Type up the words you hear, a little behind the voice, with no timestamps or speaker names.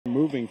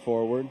moving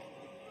forward.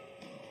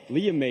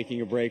 Liam making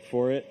a break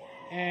for it.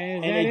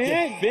 And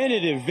a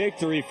definitive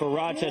victory for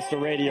Rochester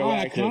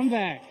Radioactive.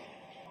 Comeback.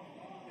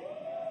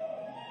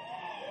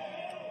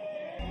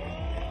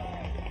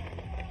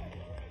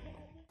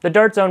 The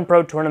Dart Zone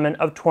Pro Tournament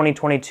of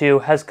 2022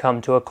 has come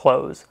to a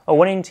close. A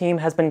winning team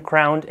has been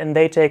crowned and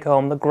they take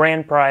home the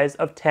grand prize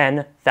of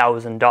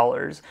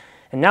 $10,000.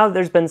 And now that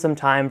there's been some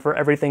time for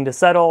everything to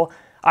settle,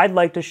 I'd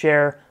like to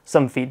share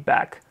some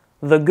feedback.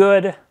 The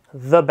good,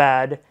 the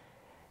bad,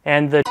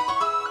 and the...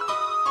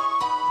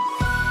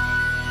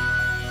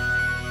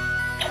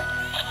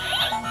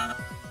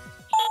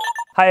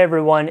 Hi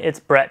everyone, it's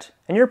Bret,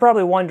 and you're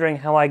probably wondering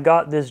how I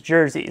got this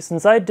jersey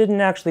since I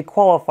didn't actually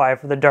qualify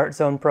for the Dart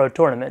Zone Pro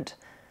Tournament.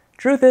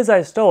 Truth is,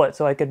 I stole it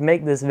so I could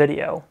make this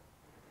video.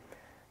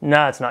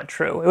 Nah, it's not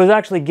true. It was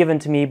actually given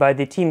to me by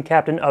the team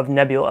captain of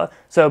Nebula,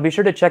 so be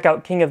sure to check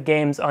out King of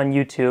Games on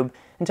YouTube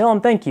and tell him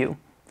thank you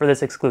for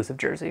this exclusive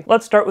jersey.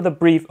 Let's start with a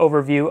brief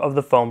overview of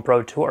the Foam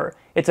Pro Tour.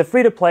 It's a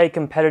free-to-play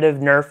competitive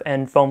Nerf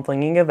and foam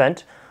flinging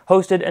event,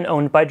 hosted and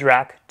owned by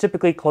Drac,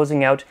 typically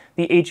closing out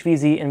the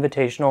HVZ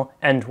Invitational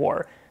End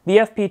War. The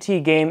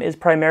FPT game is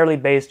primarily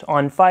based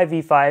on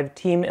 5v5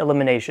 team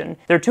elimination.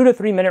 They're 2 to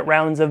 3 minute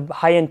rounds of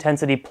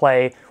high-intensity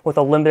play with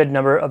a limited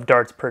number of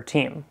darts per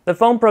team. The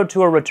Foam Pro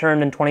Tour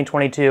returned in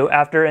 2022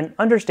 after an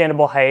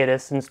understandable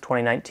hiatus since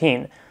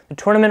 2019. The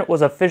tournament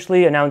was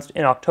officially announced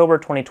in October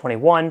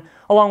 2021,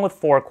 along with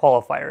 4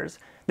 qualifiers.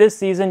 This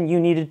season, you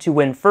needed to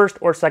win first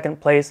or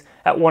second place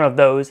at one of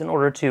those in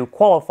order to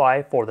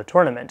qualify for the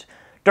tournament.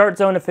 Dart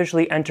Zone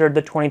officially entered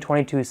the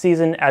 2022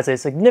 season as a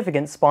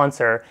significant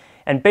sponsor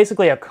and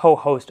basically a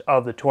co-host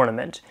of the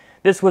tournament.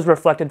 This was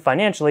reflected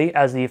financially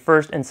as the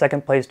first and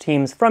second place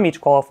teams from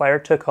each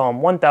qualifier took home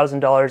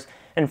 $1,000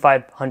 and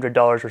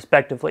 $500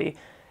 respectively.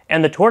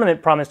 And the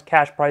tournament promised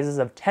cash prizes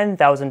of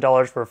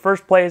 $10,000 for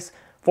first place,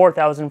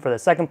 $4,000 for the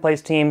second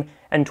place team,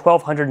 and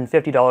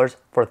 $1,250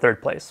 for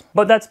third place.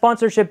 But that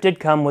sponsorship did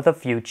come with a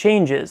few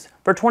changes.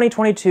 For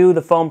 2022,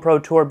 the Foam Pro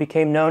Tour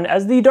became known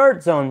as the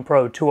Dart Zone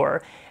Pro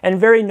Tour, and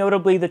very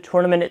notably, the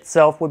tournament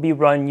itself would be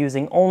run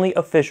using only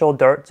official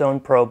Dart Zone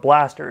Pro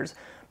blasters,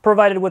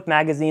 provided with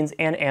magazines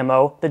and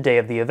ammo the day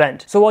of the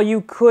event. So while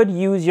you could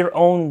use your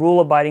own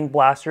rule-abiding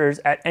blasters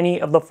at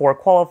any of the 4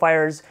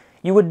 qualifiers,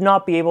 you would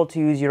not be able to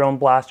use your own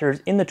blasters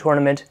in the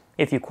tournament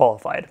if you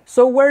qualified.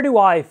 So where do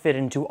I fit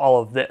into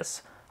all of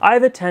this?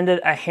 I've attended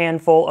a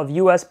handful of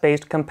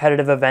US-based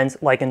competitive events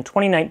like in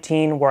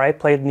 2019 where I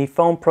played in the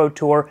Foam Pro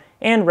Tour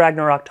and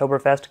Ragnar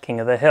Oktoberfest King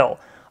of the Hill.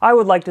 I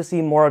would like to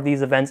see more of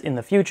these events in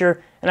the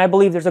future, and I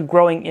believe there's a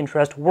growing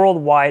interest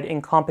worldwide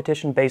in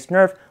competition-based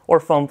Nerf or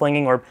foam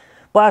flinging or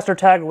blaster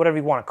tag or whatever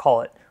you want to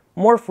call it.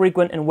 More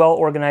frequent and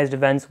well-organized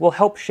events will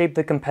help shape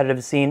the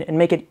competitive scene and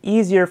make it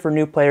easier for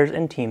new players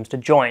and teams to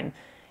join.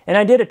 And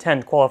I did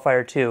attend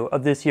Qualifier 2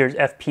 of this year's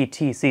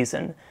FPT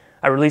season.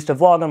 I released a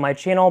vlog on my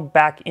channel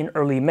back in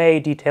early May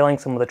detailing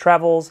some of the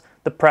travels,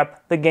 the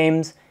prep, the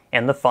games,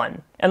 and the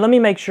fun. And let me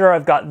make sure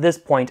I've got this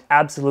point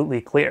absolutely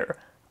clear.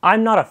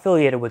 I'm not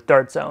affiliated with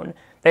Dart Zone.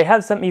 They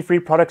have sent me free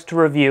products to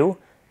review,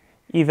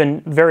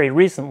 even very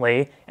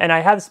recently, and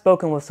I have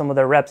spoken with some of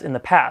their reps in the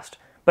past,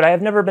 but I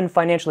have never been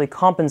financially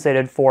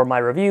compensated for my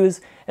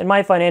reviews, and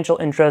my financial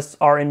interests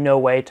are in no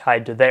way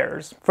tied to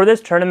theirs. For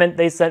this tournament,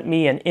 they sent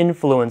me an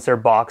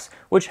influencer box,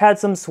 which had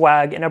some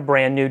swag and a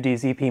brand new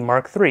DZP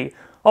Mark III,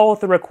 all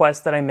with the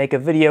request that I make a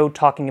video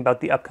talking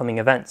about the upcoming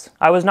events.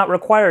 I was not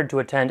required to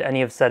attend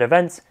any of said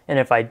events, and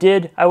if I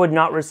did, I would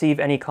not receive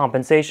any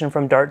compensation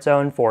from Dart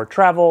Zone for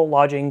travel,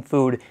 lodging,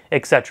 food,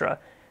 etc.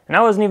 And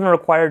I wasn't even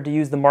required to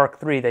use the Mark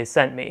III they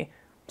sent me.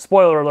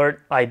 Spoiler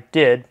alert, I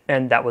did,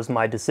 and that was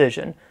my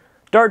decision.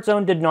 Dart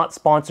Zone did not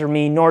sponsor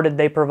me, nor did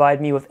they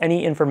provide me with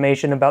any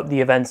information about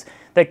the events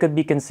that could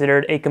be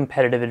considered a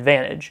competitive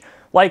advantage.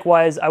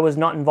 Likewise, I was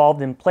not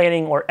involved in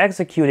planning or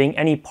executing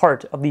any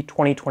part of the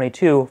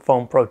 2022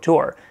 Foam Pro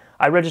Tour.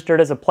 I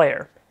registered as a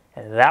player,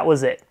 and that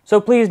was it.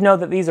 So please know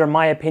that these are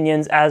my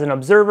opinions as an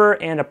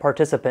observer and a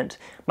participant.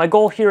 My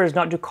goal here is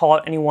not to call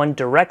out anyone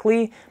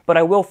directly, but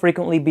I will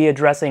frequently be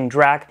addressing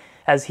Drac,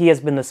 as he has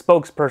been the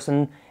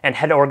spokesperson and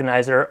head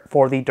organizer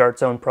for the Dart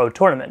Zone Pro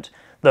Tournament.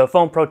 The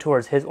Foam Pro Tour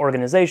is his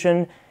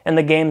organization, and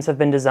the games have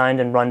been designed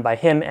and run by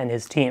him and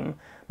his team.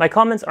 My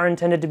comments are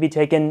intended to be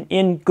taken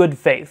in good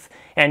faith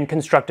and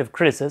constructive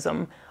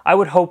criticism. I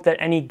would hope that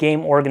any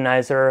game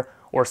organizer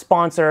or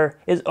sponsor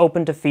is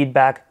open to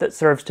feedback that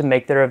serves to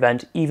make their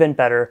event even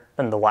better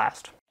than the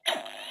last.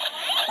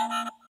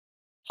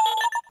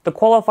 The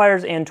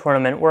qualifiers and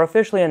tournament were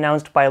officially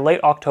announced by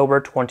late October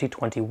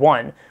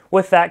 2021.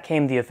 With that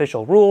came the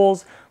official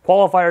rules,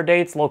 qualifier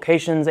dates,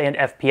 locations, and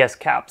FPS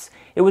caps.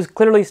 It was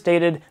clearly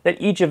stated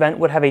that each event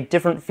would have a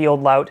different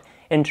field layout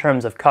in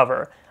terms of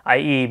cover,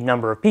 i.e.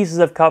 number of pieces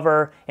of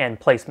cover and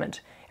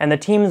placement, and the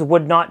teams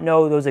would not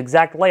know those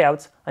exact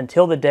layouts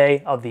until the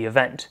day of the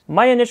event.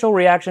 My initial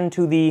reaction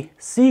to the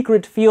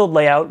secret field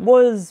layout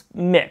was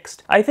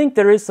mixed. I think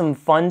there is some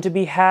fun to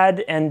be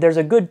had, and there's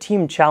a good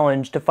team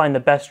challenge to find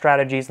the best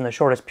strategies in the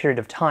shortest period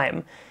of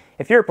time.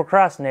 If you're a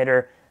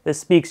procrastinator, this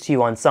speaks to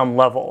you on some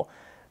level.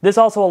 This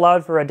also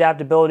allowed for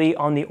adaptability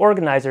on the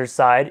organizer's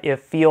side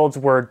if fields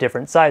were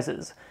different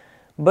sizes.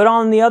 But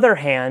on the other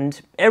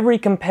hand, every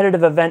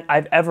competitive event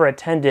I've ever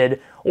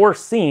attended or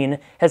seen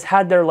has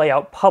had their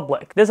layout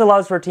public. This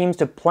allows for teams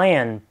to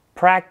plan,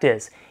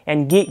 practice,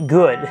 and get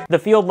good. The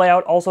field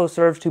layout also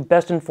serves to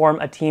best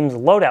inform a team's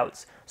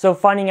loadouts, so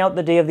finding out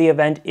the day of the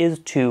event is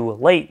too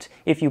late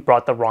if you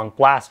brought the wrong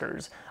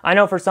blasters. I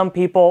know for some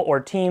people or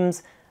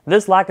teams,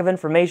 this lack of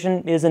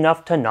information is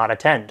enough to not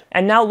attend.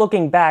 And now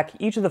looking back,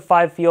 each of the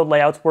 5 field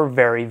layouts were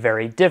very,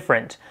 very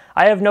different.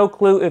 I have no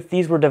clue if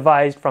these were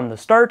devised from the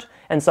start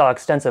and saw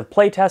extensive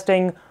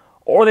playtesting,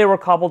 or they were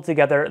cobbled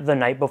together the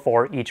night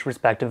before each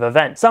respective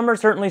event. Some are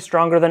certainly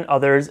stronger than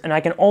others, and I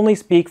can only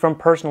speak from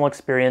personal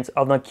experience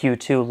of the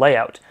Q2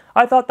 layout.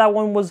 I thought that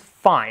one was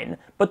fine,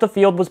 but the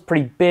field was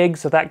pretty big,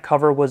 so that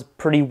cover was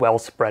pretty well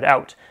spread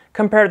out.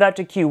 Compare that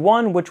to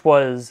Q1, which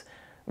was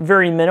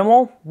very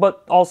minimal,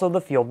 but also the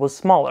field was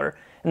smaller.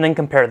 And then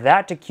compare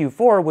that to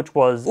Q4, which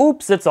was,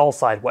 oops, it's all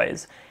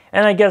sideways.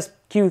 And I guess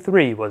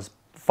Q3 was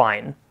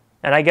fine.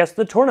 And I guess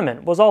the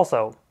tournament was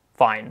also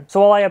fine. So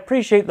while I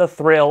appreciate the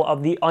thrill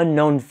of the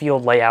unknown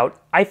field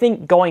layout, I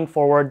think going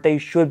forward they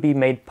should be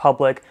made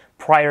public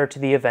prior to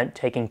the event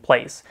taking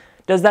place.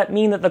 Does that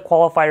mean that the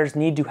qualifiers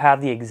need to have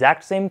the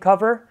exact same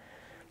cover?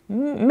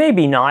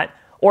 Maybe not.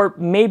 Or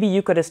maybe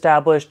you could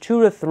establish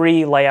 2 to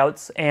 3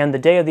 layouts and the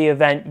day of the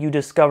event you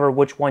discover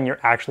which one you're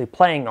actually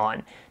playing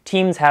on.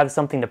 Teams have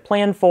something to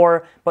plan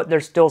for, but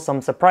there's still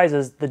some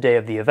surprises the day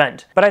of the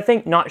event. But I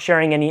think not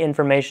sharing any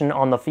information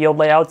on the field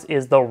layouts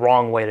is the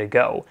wrong way to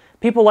go.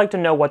 People like to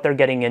know what they're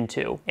getting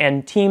into,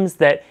 and teams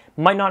that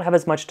might not have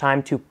as much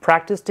time to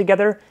practice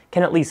together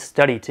can at least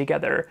study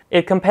together.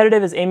 If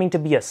competitive is aiming to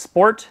be a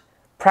sport,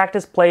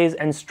 practice plays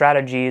and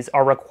strategies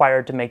are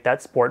required to make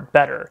that sport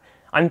better.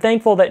 I'm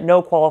thankful that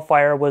no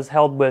qualifier was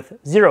held with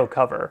 0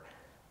 cover.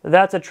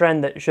 That's a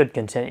trend that should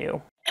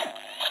continue.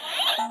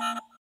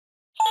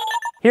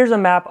 Here's a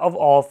map of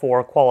all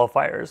 4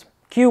 qualifiers.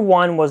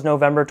 Q1 was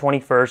November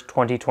 21st,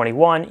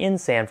 2021 in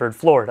Sanford,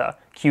 Florida.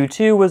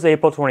 Q2 was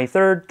April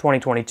 23rd,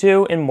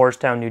 2022 in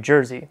Morristown, New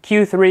Jersey.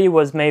 Q3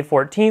 was May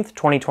 14th,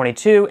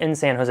 2022 in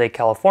San Jose,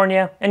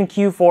 California. And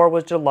Q4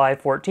 was July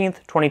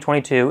 14th,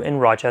 2022 in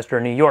Rochester,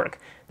 New York.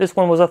 This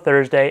one was a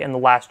Thursday and the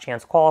last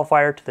chance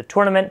qualifier to the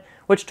tournament,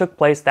 which took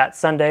place that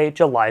Sunday,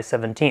 July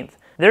 17th.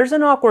 There's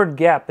an awkward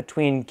gap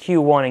between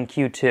Q1 and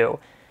Q2,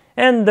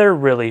 and there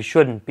really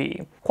shouldn't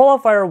be.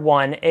 Qualifier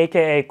 1,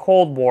 aka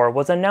Cold War,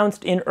 was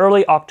announced in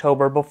early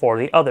October before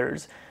the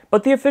others,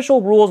 but the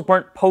official rules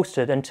weren't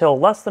posted until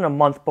less than a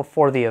month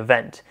before the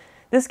event.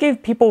 This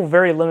gave people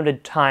very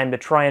limited time to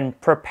try and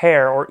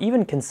prepare or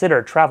even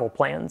consider travel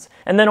plans.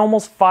 And then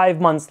almost 5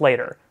 months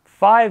later,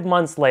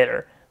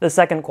 the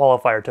second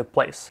qualifier took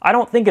place. I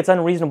don't think it's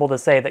unreasonable to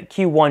say that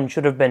Q1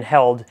 should have been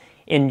held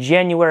in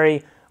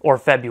January or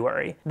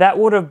February. That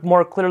would have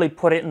more clearly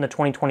put it in the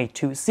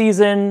 2022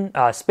 season,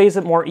 space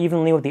it more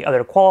evenly with the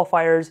other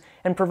qualifiers,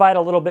 and provide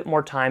a little bit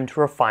more time to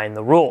refine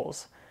the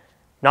rules.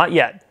 Not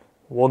yet.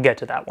 We'll get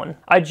to that one.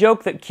 I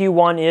joke that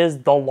Q1 is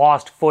the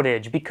lost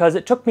footage because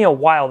it took me a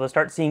while to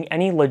start seeing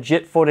any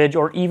legit footage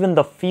or even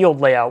the field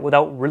layout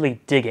without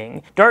really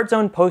digging.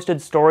 DartZone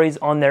posted stories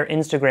on their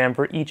Instagram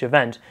for each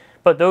event,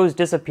 but those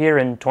disappear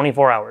in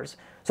 24 hours.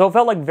 So it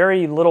felt like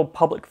very little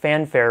public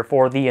fanfare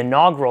for the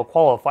inaugural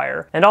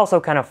qualifier. And also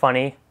kind of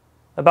funny,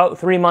 about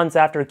 3 months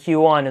after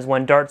Q1 is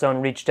when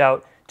DartZone reached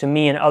out to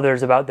me and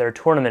others about their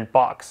tournament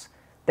box.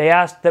 They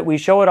asked that we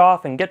show it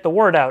off and get the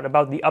word out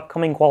about the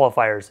upcoming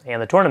qualifiers and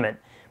the tournament.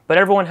 But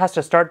everyone has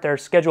to start their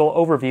schedule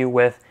overview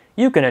with,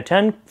 you can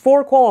attend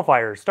 4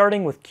 qualifiers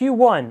starting with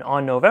Q1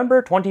 on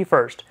November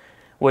 21st.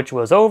 Which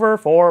was over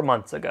 4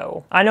 months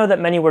ago. I know that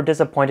many were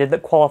disappointed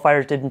that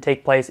qualifiers didn't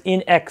take place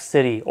in X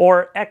city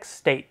or X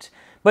state,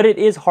 but it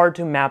is hard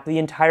to map the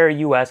entire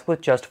US with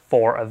just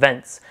 4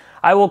 events.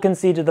 I will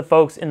concede to the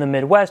folks in the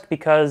Midwest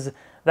because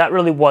that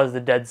really was the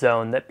dead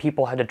zone that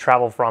people had to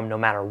travel from no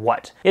matter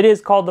what. It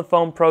is called the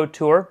Foam Pro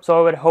Tour, so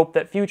I would hope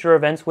that future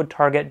events would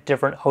target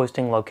different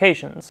hosting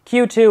locations.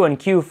 Q2 and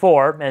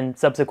Q4, and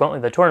subsequently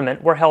the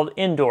tournament, were held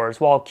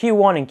indoors, while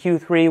Q1 and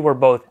Q3 were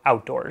both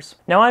outdoors.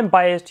 Now I'm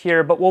biased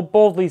here, but will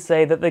boldly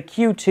say that the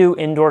Q2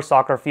 indoor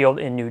soccer field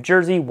in New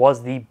Jersey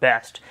was the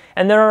best,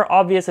 and there are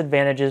obvious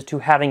advantages to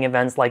having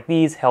events like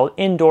these held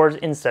indoors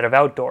instead of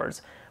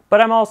outdoors. But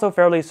I'm also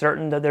fairly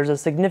certain that there's a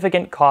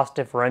significant cost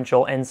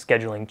differential and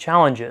scheduling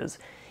challenges.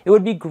 It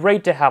would be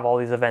great to have all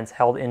these events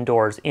held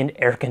indoors in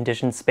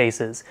air-conditioned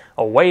spaces,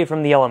 away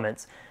from the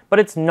elements, but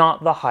it's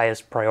not the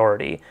highest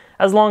priority.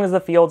 As long as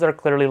the fields are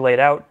clearly laid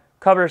out,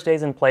 cover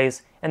stays in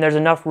place, and there's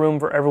enough room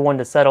for everyone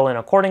to settle in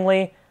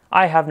accordingly,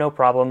 I have no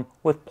problem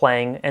with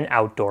playing in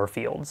outdoor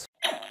fields.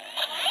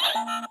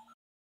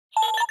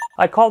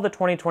 I call the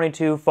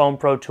 2022 Foam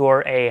Pro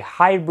Tour a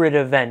hybrid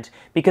event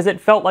because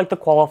it felt like the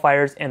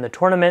qualifiers and the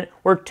tournament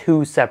were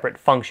 2 separate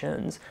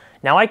functions.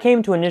 Now I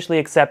came to initially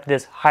accept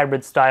this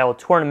hybrid style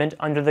tournament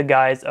under the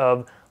guise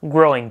of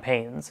growing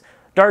pains.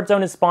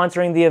 DartZone is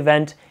sponsoring the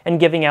event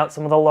and giving out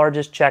some of the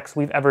largest checks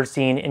we've ever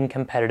seen in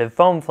competitive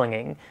foam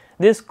flinging.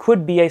 this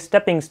could be a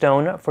stepping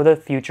stone for the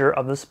future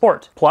of the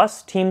sport.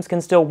 Plus, teams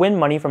can still win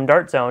money from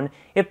Dart Zone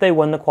if they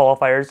win the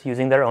qualifiers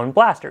using their own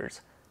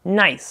blasters.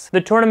 Nice!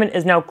 The tournament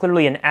is now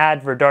clearly an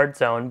ad for Dart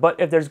Zone, but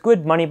if there's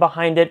good money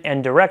behind it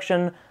and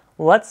direction,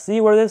 let's see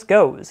where this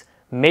goes.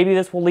 Maybe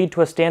this will lead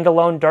to a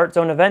standalone Dart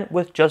Zone event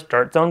with just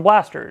Dart Zone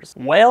blasters.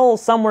 Well,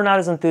 some were not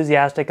as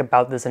enthusiastic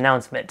about this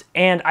announcement,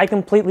 and I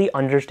completely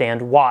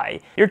understand why.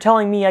 You're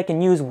telling me I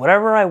can use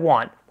whatever I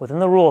want within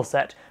the rule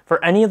set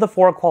for any of the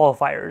 4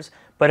 qualifiers,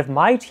 but if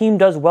my team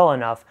does well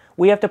enough,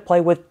 we have to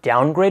play with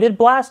downgraded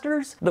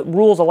blasters? The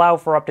rules allow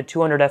for up to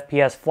 200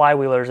 FPS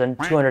flywheelers and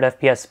 200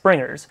 FPS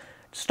springers.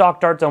 Stock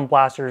Dart Zone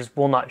blasters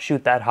will not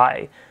shoot that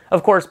high.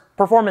 Of course,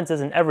 performance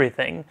isn't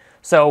everything,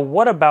 so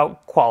what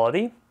about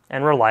quality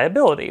and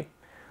reliability?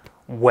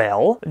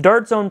 Well,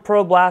 Dart Zone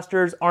Pro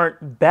blasters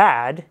aren't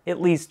bad,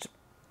 at least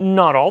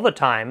not all the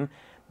time,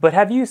 but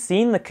have you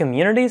seen the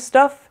community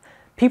stuff?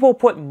 People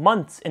put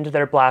months into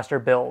their blaster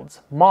builds,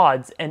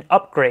 mods, and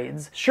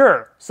upgrades.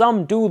 Sure,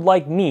 some dude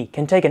like me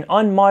can take an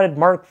unmodded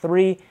Mark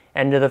III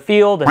into the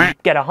field and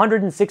get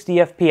 160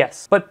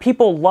 FPS, but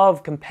people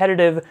love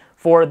competitive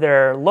for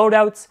their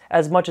loadouts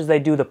as much as they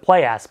do the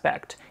play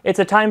aspect. It's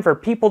a time for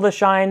people to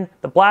shine,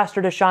 the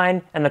blaster to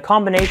shine, and the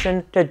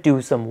combination to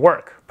do some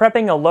work.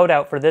 Prepping a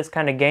loadout for this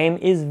kind of game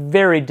is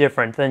very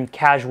different than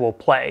casual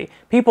play.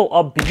 People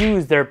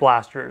abuse their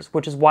blasters,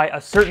 which is why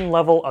a certain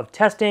level of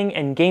testing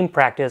and game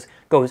practice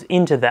goes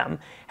into them.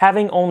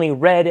 Having only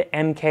red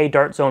MK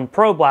Dart Zone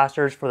Pro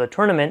blasters for the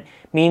tournament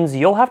means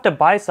you'll have to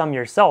buy some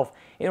yourself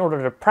in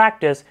order to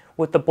practice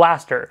with the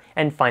blaster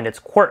and find its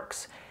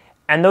quirks.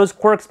 And those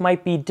quirks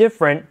might be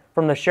different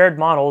from the shared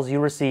models you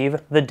receive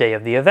the day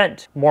of the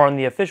event. More on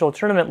the official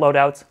tournament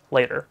loadouts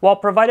later. While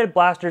provided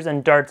blasters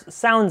and darts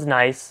sounds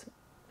nice,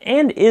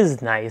 and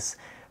is nice,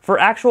 for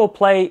actual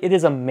play it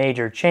is a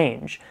major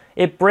change.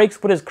 It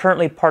breaks what is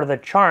currently part of the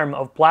charm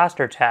of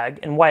Blaster Tag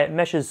and why it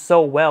meshes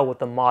so well with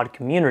the mod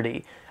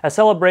community. A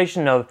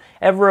celebration of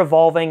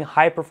ever-evolving,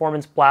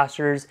 high-performance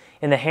blasters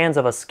in the hands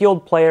of a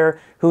skilled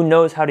player who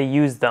knows how to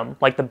use them,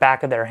 like the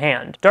back of their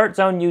hand. Dart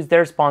Zone used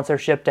their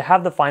sponsorship to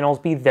have the finals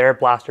be their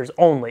blasters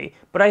only,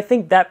 but I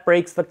think that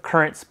breaks the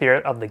current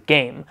spirit of the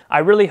game. I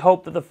really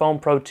hope that the Foam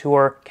Pro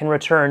Tour can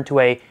return to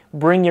a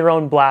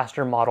bring-your-own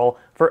blaster model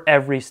for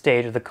every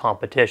stage of the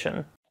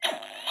competition.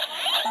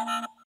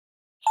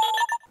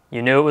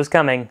 You knew it was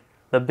coming.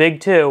 The big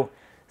 2.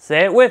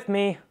 Say it with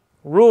me.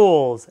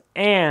 Rules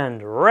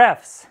and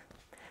refs.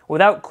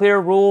 Without clear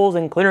rules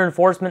and clear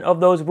enforcement of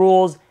those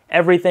rules,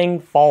 everything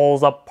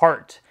falls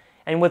apart.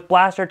 And with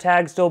Blaster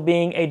Tag still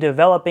being a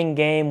developing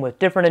game with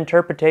different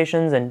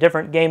interpretations and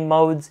different game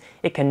modes,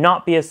 it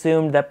cannot be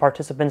assumed that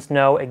participants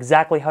know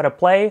exactly how to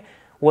play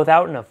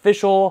without an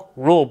official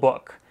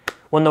rulebook.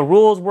 When the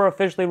rules were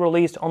officially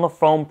released on the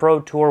Foam Pro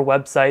Tour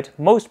website,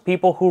 most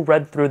people who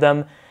read through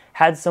them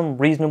had some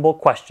reasonable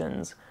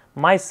questions,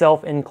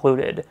 myself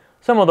included.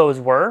 Some of those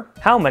were,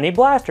 how many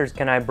blasters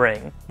can I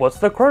bring? What's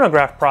the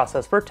chronograph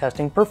process for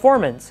testing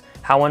performance?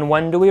 How and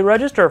when do we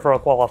register for a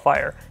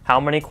qualifier? How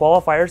many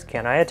qualifiers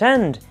can I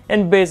attend?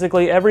 And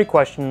basically every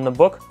question in the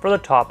book for the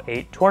top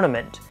 8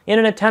 tournament. In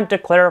an attempt to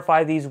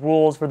clarify these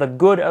rules for the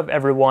good of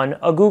everyone,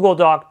 a Google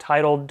Doc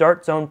titled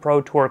Dart Zone Pro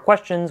Tour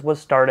Questions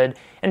was started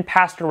and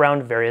passed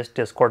around various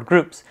Discord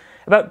groups.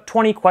 About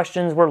 20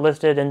 questions were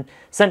listed and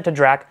sent to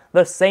Drac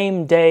the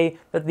same day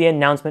that the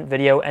announcement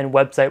video and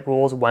website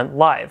rules went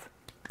live.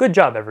 Good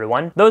job,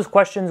 everyone. Those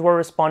questions were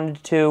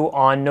responded to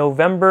on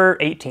November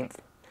 18th,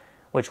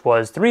 which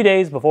was 3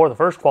 days before the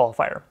first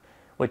qualifier,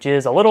 which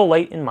is a little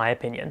late in my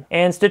opinion.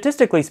 And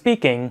statistically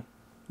speaking,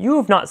 you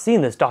have not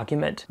seen this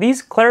document.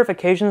 These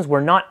clarifications were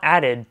not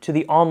added to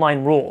the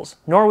online rules,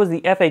 nor was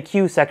the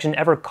FAQ section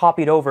ever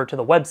copied over to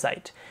the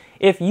website.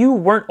 If you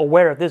weren't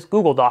aware of this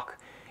Google Doc,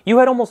 you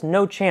had almost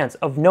no chance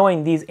of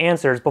knowing these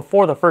answers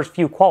before the first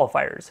few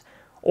qualifiers,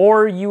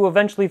 or you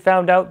eventually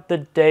found out the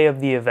day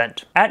of the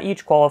event. At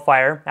each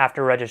qualifier,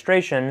 after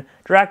registration,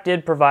 Drac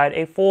did provide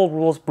a full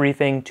rules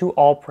briefing to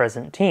all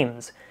present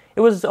teams. It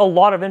was a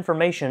lot of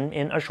information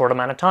in a short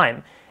amount of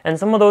time, and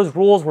some of those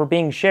rules were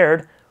being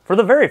shared for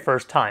the very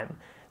first time.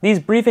 These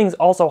briefings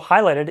also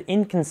highlighted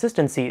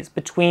inconsistencies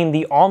between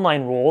the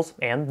online rules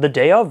and the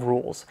day of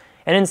rules,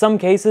 and in some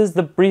cases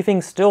the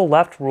briefing still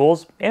left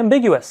rules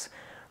ambiguous.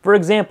 For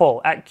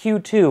example, at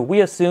Q2, we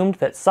assumed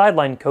that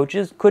sideline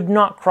coaches could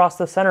not cross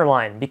the center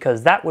line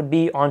because that would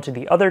be onto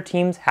the other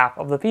team's half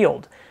of the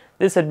field.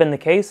 This had been the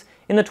case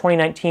in the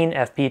 2019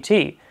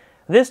 FPT.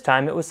 This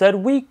time it was said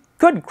we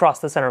could cross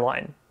the center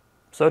line.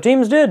 So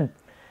teams did.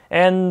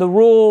 And the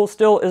rule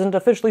still isn't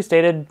officially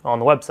stated on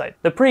the website.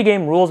 The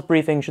pre-game rules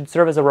briefing should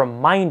serve as a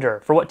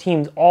reminder for what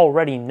teams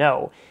already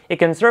know. It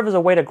can serve as a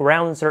way to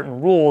ground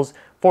certain rules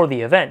for the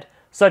event,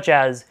 such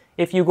as,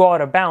 if you go out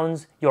of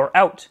bounds, you're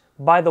out.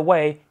 By the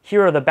way,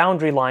 here are the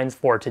boundary lines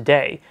for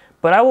today.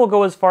 But I will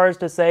go as far as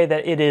to say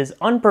that it is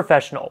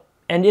unprofessional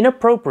and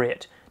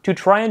inappropriate to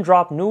try and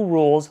drop new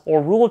rules or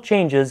rule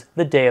changes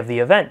the day of the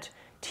event.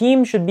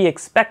 Teams should be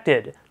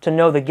expected to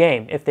know the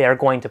game if they are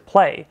going to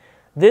play.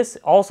 This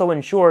also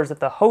ensures that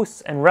the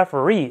hosts and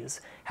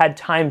referees had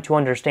time to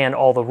understand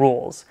all the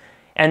rules.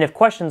 And if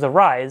questions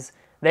arise,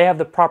 they have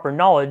the proper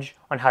knowledge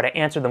on how to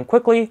answer them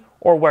quickly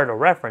or where to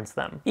reference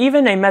them.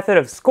 Even a method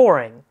of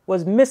scoring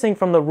was missing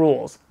from the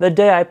rules the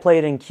day I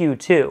played in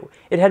Q2.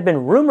 It had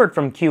been rumored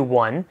from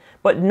Q1,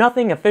 but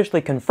nothing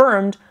officially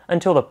confirmed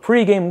until the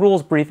pre-game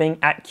rules briefing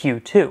at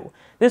Q2.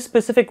 This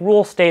specific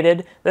rule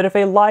stated that if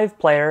a live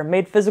player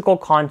made physical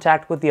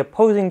contact with the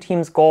opposing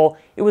team's goal,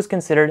 it was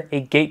considered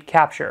a gate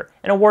capture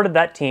and awarded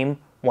that team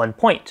 1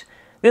 point.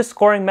 This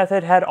scoring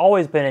method had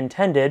always been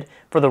intended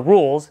for the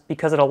rules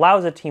because it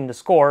allows a team to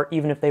score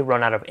even if they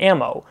run out of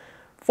ammo.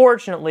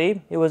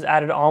 Fortunately, it was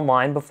added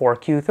online before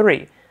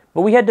Q3,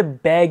 but we had to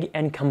beg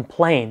and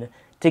complain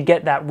to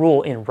get that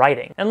rule in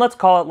writing. And let's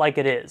call it like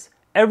it is.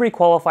 Every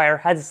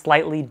qualifier had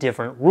slightly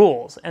different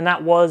rules, and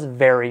that was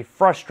very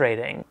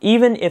frustrating,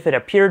 even if it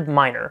appeared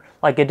minor,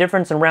 like a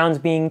difference in rounds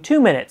being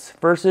 2 minutes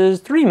versus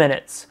 3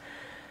 minutes.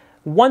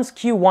 Once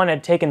Q1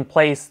 had taken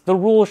place, the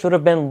rule should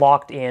have been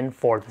locked in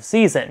for the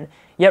season.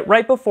 Yet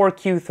right before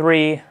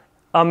Q3,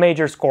 a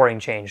major scoring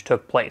change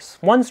took place.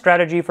 One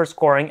strategy for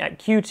scoring at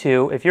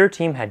Q2 if your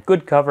team had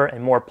good cover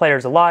and more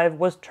players alive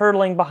was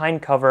turtling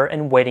behind cover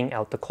and waiting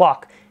out the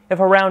clock. If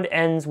a round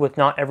ends with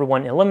not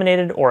everyone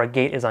eliminated or a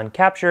gate is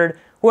uncaptured,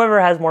 whoever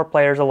has more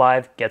players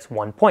alive gets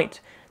 1 point.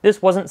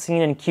 This wasn't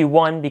seen in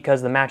Q1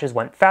 because the matches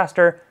went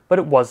faster, but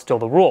it was still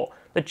the rule.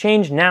 The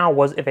change now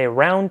was if a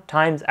round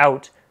times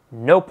out,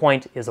 no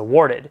point is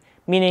awarded,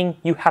 meaning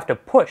you have to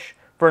push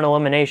for an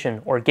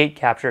elimination or gate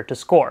capture to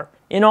score.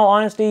 In all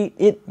honesty,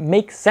 it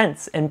makes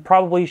sense and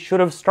probably should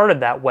have started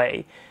that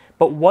way,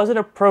 but was it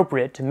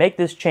appropriate to make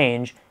this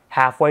change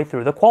halfway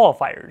through the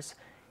qualifiers?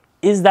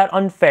 Is that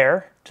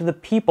unfair to the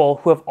people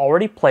who have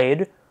already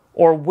played,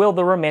 or will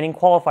the remaining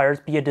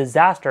qualifiers be a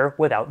disaster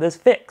without this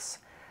fix?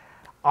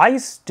 I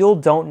still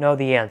don't know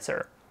the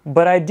answer,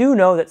 but I do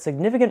know that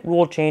significant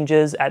rule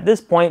changes at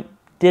this point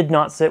did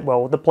not sit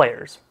well with the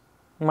players,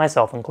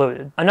 myself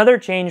included. Another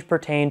change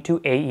pertained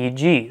to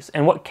AEGs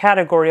and what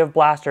category of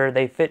blaster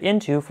they fit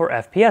into for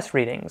FPS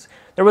readings.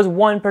 There was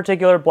one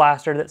particular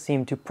blaster that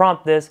seemed to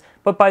prompt this,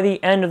 but by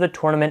the end of the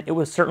tournament it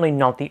was certainly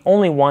not the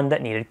only one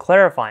that needed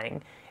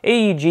clarifying.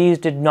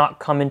 AEGs did not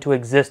come into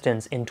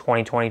existence in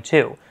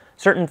 2022.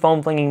 Certain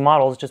foam flinging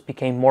models just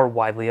became more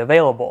widely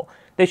available.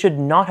 They should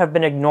not have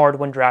been ignored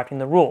when drafting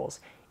the rules.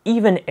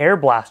 Even air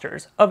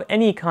blasters of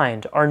any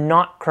kind are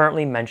not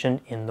currently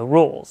mentioned in the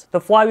rules.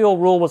 The flywheel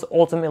rule was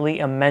ultimately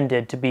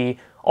amended to be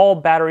all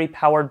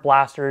battery-powered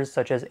blasters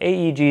such as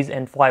AEGs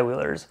and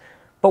flywheelers,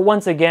 but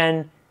once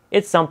again,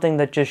 it's something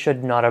that just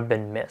should not have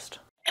been missed.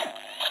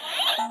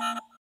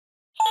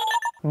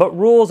 But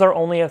rules are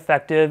only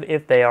effective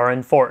if they are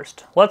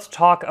enforced. Let's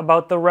talk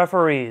about the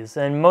referees,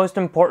 and most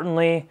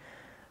importantly,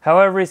 how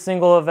every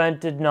single event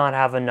did not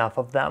have enough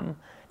of them.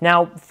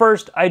 Now,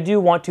 first, I do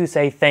want to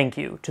say thank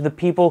you to the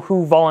people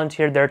who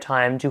volunteered their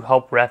time to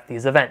help ref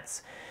these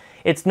events.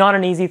 It's not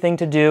an easy thing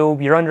to do,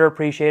 you're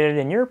underappreciated,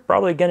 and you're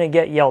probably gonna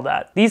get yelled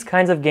at. These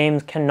kinds of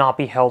games cannot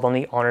be held on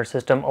the honor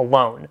system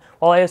alone.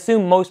 While I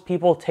assume most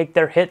people take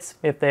their hits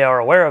if they are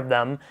aware of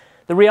them,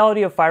 the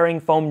reality of firing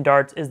foam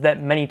darts is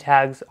that many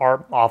tags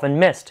are often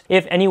missed.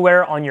 If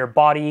anywhere on your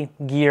body,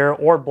 gear,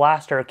 or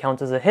blaster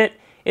counts as a hit,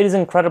 it is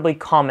incredibly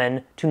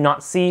common to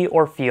not see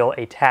or feel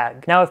a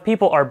tag. Now, if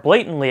people are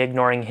blatantly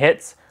ignoring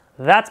hits,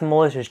 that's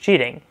malicious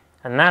cheating,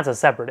 and that's a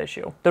separate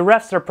issue. The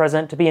refs are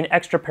present to be an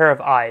extra pair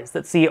of eyes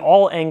that see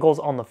all angles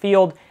on the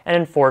field and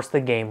enforce the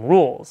game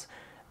rules.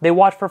 They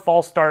watch for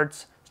false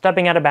starts,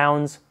 stepping out of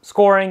bounds,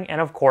 scoring, and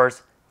of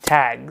course,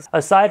 tags.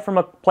 Aside from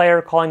a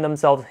player calling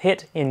themselves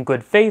hit in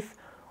good faith,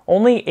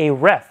 only a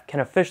ref can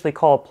officially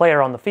call a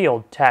player on the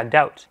field tagged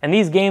out. And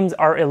these games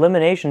are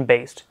elimination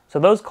based, so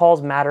those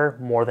calls matter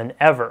more than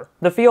ever.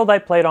 The field I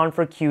played on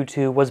for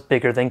Q2 was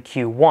bigger than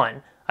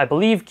Q1. I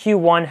believe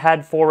Q1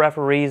 had 4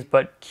 referees,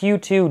 but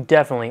Q2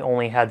 definitely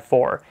only had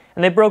 4,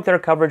 and they broke their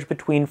coverage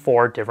between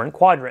 4 different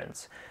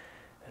quadrants.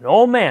 And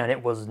oh man,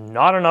 it was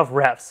not enough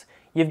refs.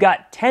 You've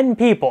got 10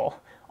 people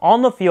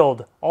on the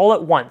field all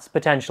at once,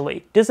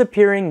 potentially,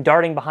 disappearing,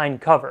 darting behind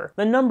cover.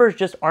 The numbers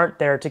just aren't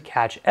there to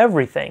catch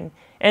everything.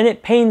 And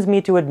it pains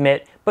me to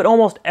admit, but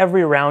almost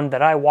every round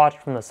that I watched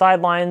from the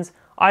sidelines,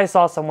 I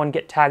saw someone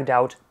get tagged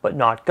out but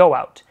not go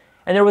out.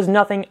 And there was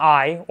nothing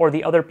I or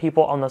the other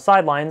people on the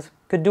sidelines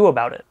could do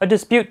about it. A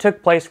dispute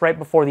took place right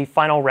before the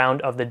final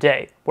round of the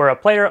day, where a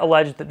player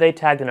alleged that they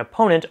tagged an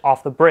opponent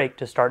off the break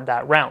to start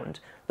that round.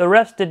 The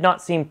refs did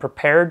not seem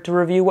prepared to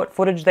review what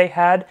footage they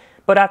had,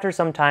 but after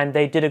some time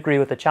they did agree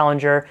with the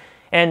challenger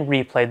and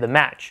replayed the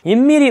match.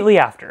 Immediately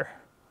after,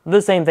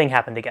 the same thing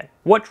happened again.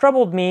 What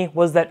troubled me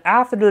was that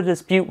after the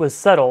dispute was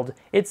settled,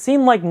 it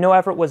seemed like no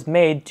effort was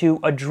made to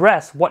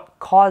address what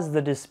caused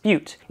the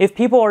dispute. If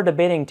people are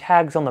debating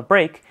tags on the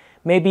break,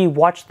 maybe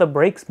watch the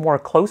breaks more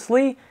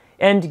closely?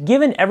 And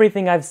given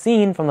everything I've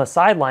seen from the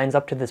sidelines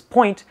up to this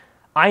point,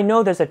 I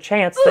know there's a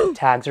chance that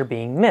tags are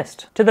being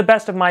missed. To the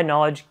best of my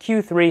knowledge,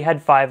 Q3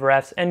 had 5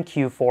 refs and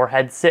Q4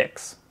 had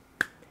 6.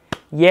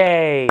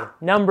 Yay!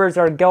 Numbers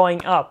are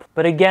going up,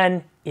 but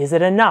again, is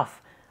it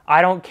enough?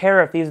 I don't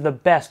care if these are the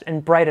best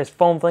and brightest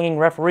foam-flinging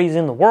referees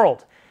in the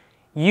world.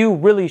 You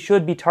really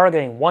should be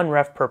targeting one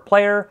ref per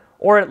player,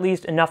 or at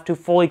least enough to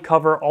fully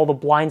cover all the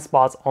blind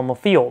spots on the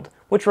field,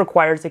 which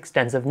requires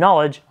extensive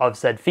knowledge of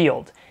said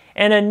field.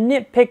 And a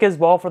nitpick as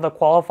well for the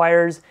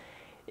qualifiers,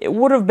 it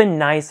would have been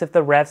nice if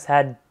the refs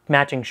had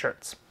matching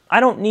shirts. I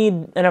don't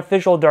need an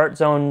official Dart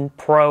Zone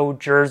Pro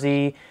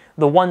jersey,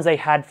 the ones they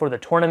had for the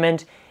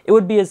tournament. It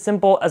would be as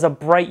simple as a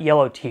bright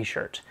yellow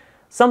t-shirt.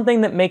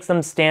 Something that makes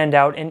them stand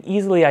out and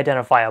easily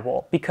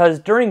identifiable, because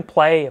during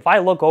play, if I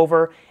look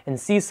over and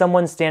see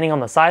someone standing on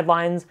the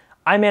sidelines,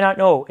 I may not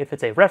know if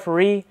it's a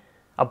referee,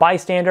 a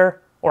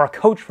bystander, or a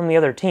coach from the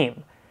other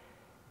team.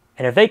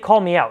 And if they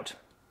call me out,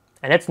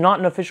 and it's not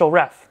an official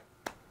ref,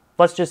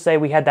 let's just say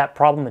we had that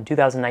problem in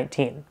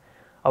 2019.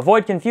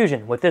 Avoid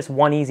confusion with this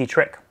one easy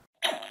trick.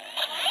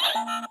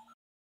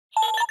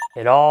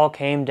 It all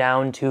came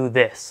down to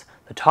this: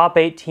 the top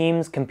 8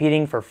 teams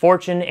competing for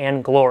fortune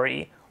and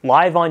glory,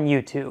 live on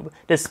YouTube.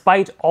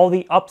 Despite all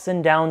the ups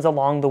and downs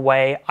along the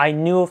way, I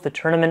knew if the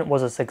tournament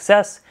was a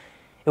success,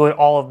 it would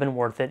all have been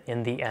worth it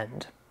in the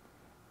end.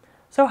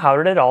 So how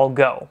did it all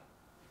go?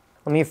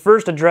 Let me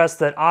first address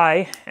that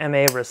I am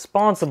a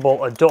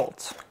responsible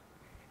adult.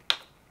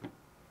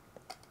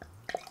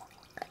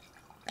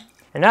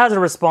 And as a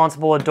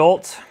responsible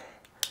adult,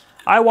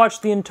 I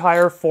watched the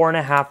entire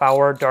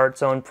 4.5-hour Dart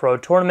Zone Pro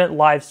Tournament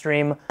live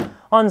stream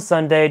on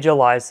Sunday,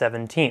 July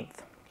 17th.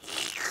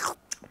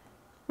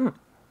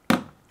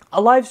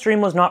 A live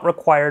stream was not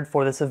required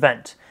for this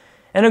event,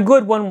 and a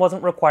good one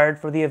wasn't required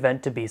for the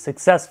event to be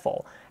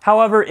successful.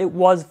 However, it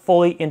was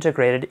fully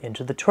integrated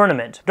into the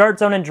tournament. Dart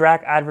Zone and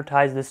Drac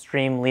advertised this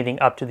stream leading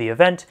up to the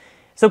event,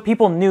 so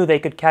people knew they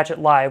could catch it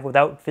live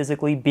without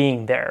physically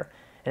being there.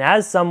 And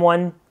as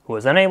someone who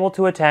was unable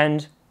to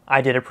attend,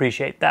 I did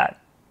appreciate that.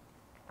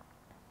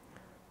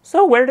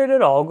 So where did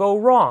it all go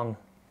wrong?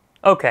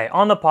 Okay,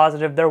 on the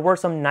positive, there were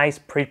some nice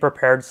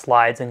pre-prepared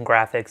slides and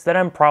graphics that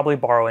I'm probably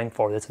borrowing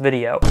for this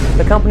video.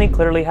 The company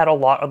clearly had a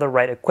lot of the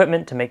right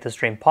equipment to make the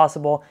stream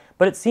possible,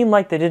 but it seemed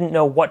like they didn't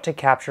know what to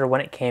capture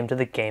when it came to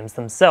the games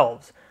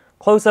themselves.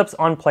 Close-ups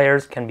on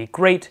players can be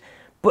great,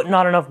 but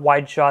not enough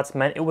wide shots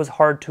meant it was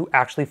hard to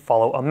actually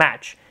follow a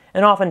match.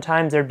 And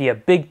oftentimes there'd be a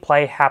big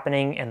play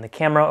happening and the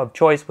camera of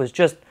choice was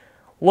just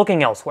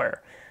looking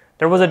elsewhere.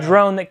 There was a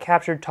drone that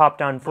captured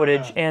top-down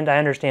footage, and I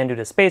understand due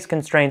to space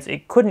constraints,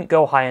 it couldn't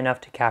go high enough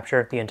to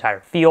capture the entire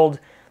field.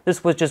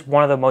 This was just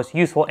one of the most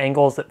useful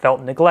angles that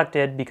felt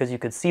neglected because you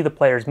could see the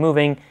players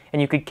moving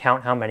and you could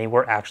count how many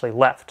were actually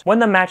left. When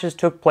the matches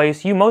took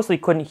place, you mostly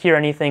couldn't hear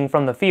anything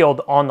from the field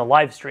on the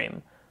live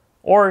stream,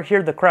 or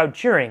hear the crowd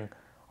cheering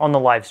on the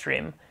live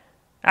stream.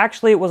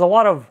 Actually, it was a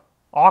lot of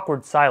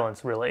awkward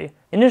silence, really.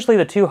 Initially,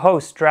 the two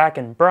hosts, Drac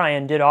and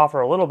Brian, did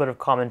offer a little bit of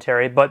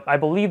commentary, but I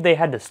believe they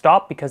had to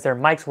stop because their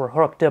mics were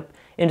hooked up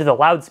into the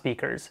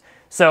loudspeakers.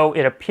 So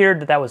it appeared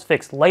that that was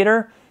fixed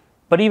later,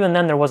 but even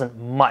then there wasn't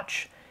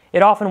much.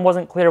 It often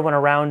wasn't clear when a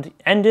round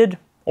ended,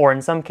 or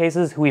in some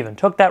cases who even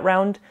took that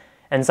round,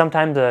 and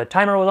sometimes the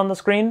timer was on the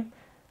screen,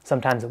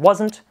 sometimes it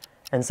wasn't,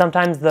 and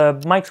sometimes the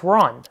mics were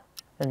on,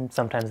 and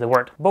sometimes they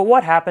weren't. But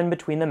what happened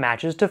between the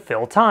matches to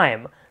fill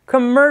time?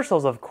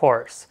 Commercials, of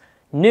course.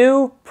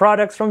 New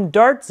products from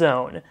Dart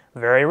Zone,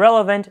 very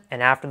relevant,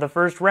 and after the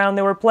first round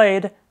they were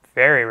played,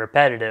 very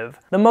repetitive.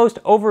 The most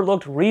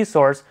overlooked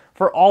resource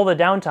for all the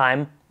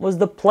downtime was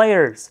the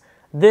players.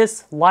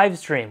 This live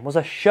stream was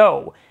a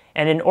show,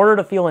 and in order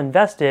to feel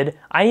invested,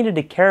 I needed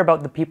to care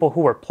about the people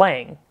who were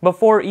playing.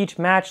 Before each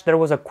match, there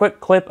was a quick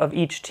clip of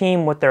each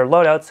team with their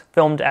loadouts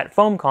filmed at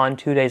FoamCon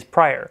 2 days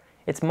prior.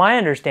 It's my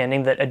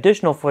understanding that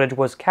additional footage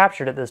was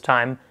captured at this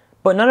time,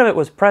 but none of it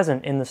was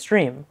present in the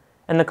stream,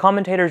 and the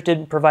commentators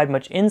didn't provide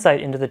much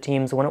insight into the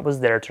teams when it was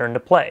their turn to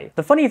play.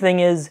 The funny thing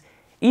is,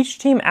 each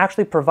team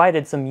actually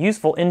provided some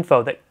useful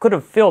info that could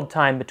have filled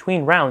time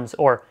between rounds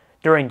or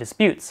during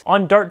disputes.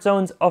 On Dart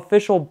Zone's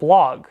official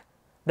blog,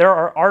 there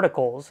are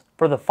articles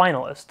for the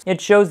finalists. It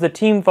shows the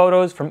team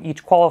photos from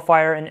each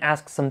qualifier and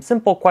asks some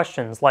simple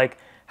questions like,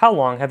 how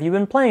long have you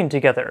been playing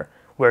together?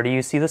 Where do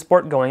you see the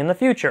sport going in the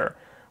future?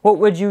 What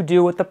would you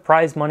do with the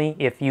prize money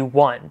if you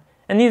won?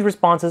 And these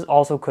responses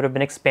also could have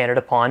been expanded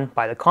upon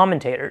by the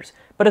commentators,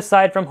 but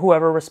aside from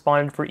whoever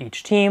responded for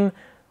each team,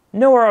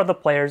 nowhere are the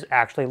players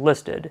actually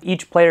listed.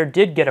 Each player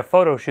did get a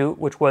photo shoot,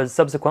 which was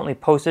subsequently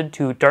posted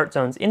to Dart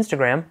Zone's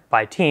Instagram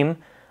by team.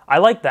 I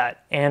like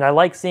that, and I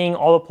like seeing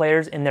all the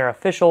players in their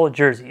official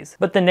jerseys,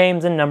 but the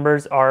names and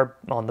numbers are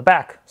on the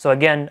back, so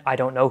again, I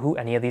don't know who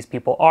any of these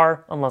people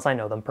are unless I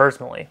know them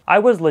personally. I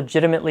was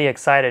legitimately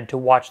excited to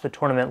watch the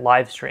tournament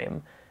live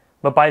stream,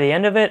 but by the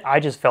end of it,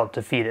 I just felt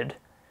defeated.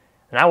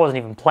 And I wasn't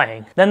even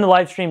playing. Then the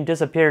livestream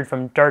disappeared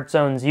from Dart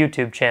Zone's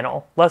YouTube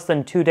channel, less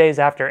than 2 days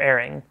after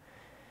airing.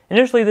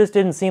 Initially this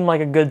didn't seem like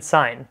a good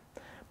sign,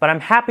 but I'm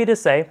happy to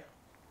say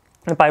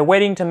that by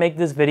waiting to make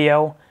this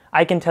video,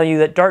 I can tell you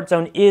that Dart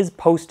Zone is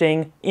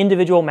posting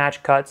individual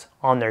match cuts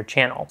on their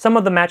channel. Some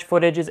of the match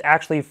footage is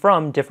actually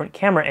from different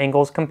camera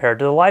angles compared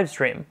to the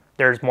livestream.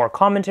 There's more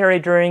commentary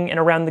during and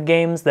around the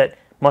games that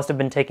must have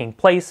been taking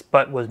place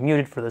but was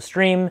muted for the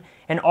stream,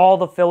 and all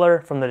the filler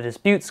from the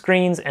dispute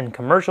screens and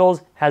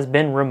commercials has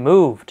been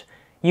removed.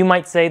 You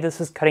might say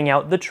this is cutting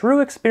out the true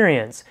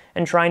experience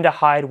and trying to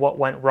hide what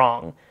went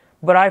wrong,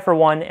 but I for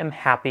one am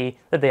happy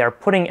that they are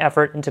putting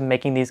effort into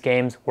making these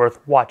games worth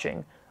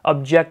watching,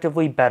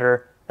 objectively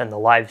better than the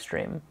live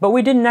stream. But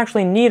we didn't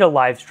actually need a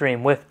live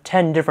stream with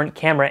 10 different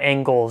camera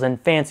angles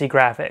and fancy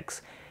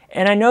graphics,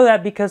 and I know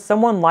that because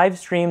someone live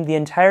streamed the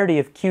entirety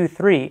of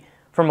Q3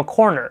 from a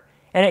corner,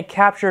 and it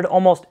captured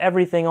almost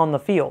everything on the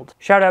field.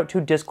 Shout out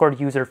to Discord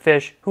user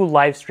Fish, who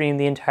live streamed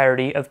the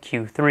entirety of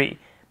Q3.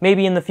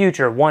 Maybe in the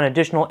future, one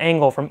additional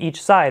angle from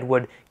each side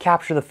would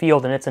capture the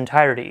field in its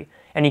entirety.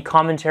 Any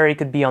commentary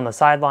could be on the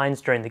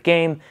sidelines during the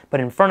game, but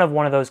in front of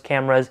one of those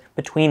cameras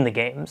between the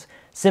games.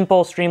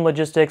 Simple stream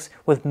logistics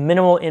with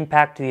minimal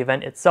impact to the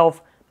event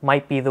itself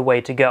might be the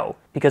way to go,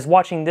 because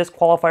watching this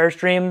qualifier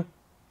stream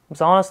was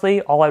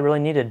honestly all I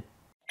really needed.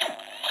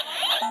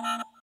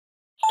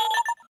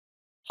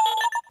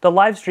 The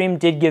live stream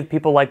did give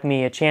people like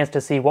me a chance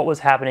to see what was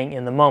happening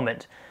in the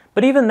moment,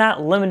 but even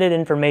that limited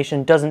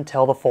information doesn't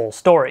tell the full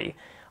story.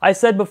 I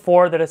said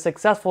before that a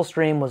successful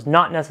stream was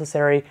not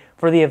necessary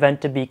for the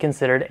event to be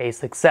considered a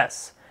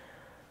success.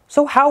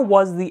 So how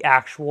was the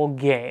actual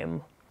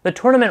game? The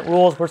tournament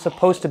rules were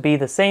supposed to be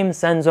the same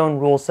send zone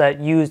rule set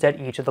used at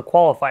each of the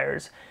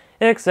qualifiers,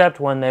 except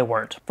when they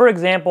weren't. For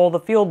example, the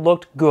field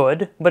looked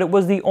good, but it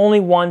was the only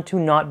one to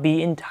not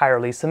be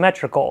entirely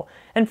symmetrical,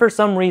 and for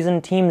some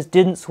reason teams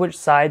didn't switch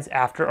sides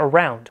after a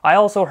round. I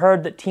also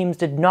heard that teams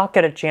did not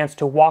get a chance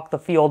to walk the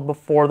field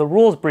before the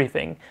rules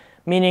briefing,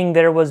 meaning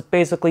there was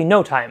basically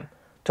no time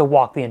to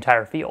walk the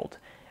entire field.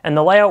 And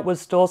the layout was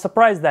still a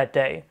surprise that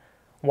day.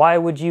 Why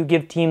would you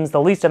give teams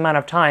the least amount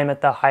of time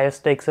at the highest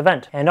stakes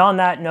event? And on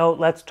that note,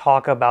 let's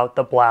talk about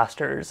the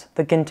blasters.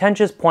 The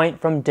contentious point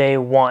from day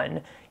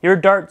one. Your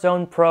Dart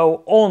Zone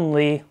Pro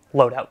only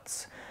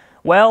loadouts.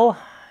 Well,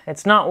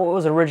 it's not what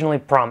was originally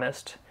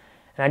promised.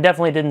 And I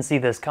definitely didn't see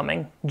this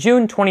coming.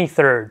 June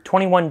 23rd,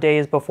 21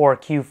 days before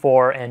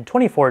Q4 and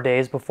 24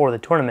 days before the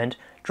tournament,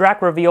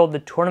 Drac revealed the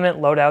tournament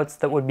loadouts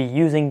that would be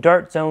using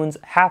Dart Zone's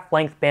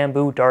half-length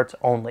bamboo darts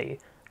only.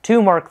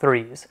 2 Mark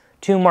IIIs,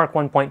 2 Mark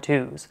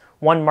 1.2s,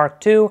 1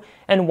 Mark II,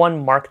 and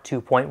 1 Mark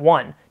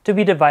 2.1, to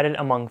be divided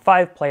among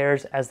 5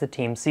 players as the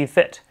teams see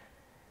fit.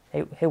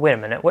 Hey, wait a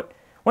minute,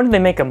 when did they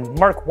make a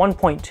Mark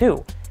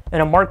 1.2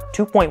 and a Mark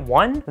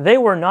 2.1? They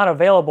were not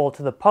available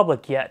to the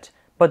public yet,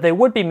 but they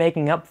would be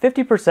making up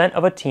 50%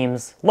 of a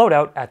team's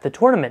loadout at the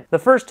tournament. The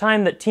first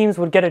time that teams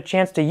would get a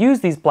chance to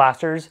use these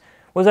blasters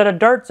was at a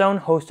Dart Zone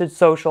hosted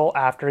social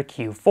after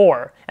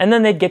Q4, and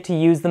then they'd get to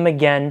use them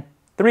again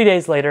 3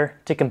 days later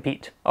to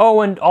compete.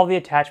 Oh, and all the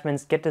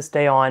attachments get to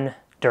stay on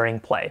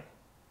during play.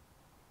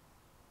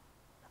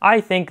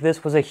 I think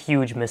this was a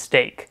huge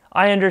mistake.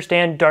 I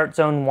understand Dart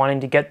Zone wanting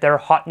to get their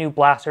hot new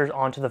blasters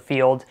onto the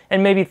field,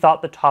 and maybe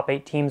thought the top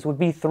 8 teams would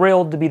be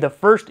thrilled to be the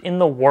first in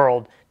the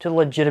world to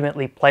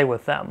legitimately play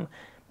with them.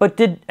 But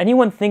did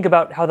anyone think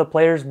about how the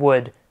players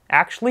would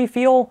actually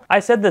feel? I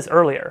said this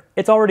earlier.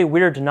 It's already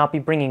weird to not be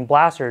bringing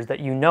blasters that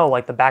you know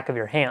like the back of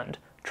your hand.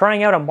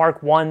 Trying out a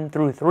Mark 1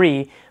 through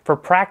 3 for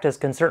practice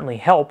can certainly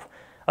help,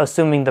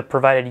 assuming the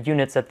provided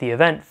units at the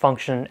event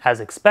function as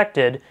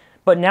expected,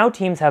 but now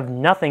teams have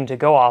nothing to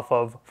go off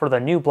of for the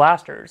new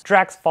blasters.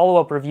 Drac's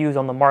follow-up reviews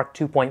on the Mark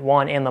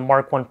 2.1 and the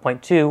Mark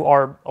 1.2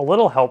 are a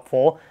little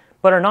helpful,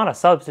 but are not a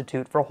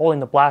substitute for holding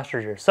the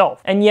blasters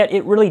yourself. And yet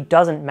it really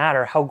doesn't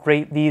matter how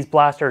great these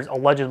blasters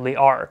allegedly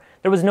are.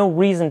 There was no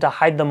reason to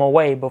hide them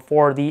away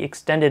before the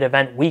extended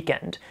event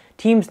weekend.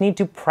 Teams need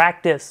to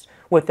practice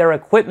with their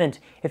equipment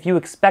if you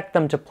expect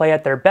them to play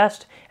at their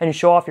best and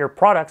show off your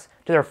products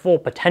to their full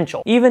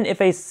potential. Even if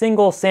a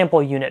single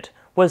sample unit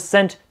was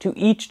sent to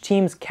each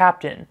team's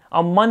captain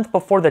a month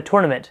before the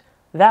tournament,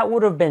 that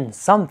would have been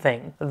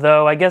something.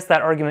 Though I guess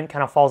that argument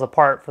kind of falls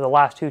apart for the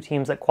last 2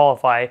 teams that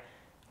qualify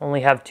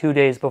only have 2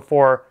 days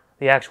before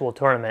the actual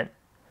tournament.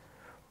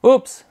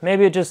 Oops,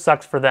 maybe it just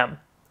sucks for them.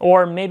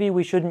 Or maybe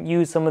we shouldn't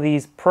use some of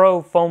these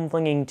pro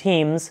foam-flinging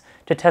teams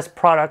to test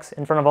products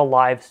in front of a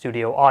live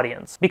studio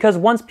audience. Because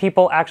once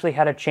people actually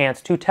had a chance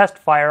to test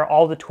fire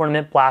all the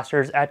tournament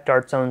blasters at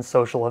Dart Zone's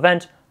social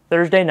event,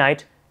 Thursday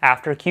night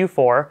after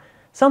Q4,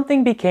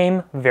 something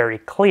became very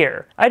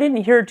clear. I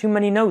didn't hear too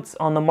many notes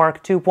on the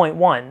Mark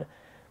 2.1,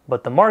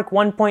 but the Mark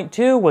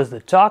 1.2 was the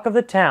talk of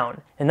the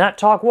town, and that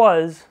talk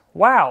was,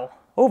 wow,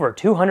 over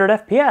 200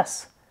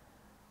 FPS.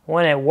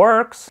 When it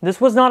works.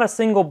 This was not a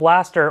single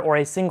blaster or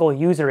a single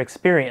user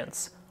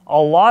experience. A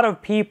lot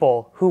of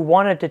people who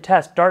wanted to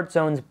test Dart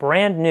Zone's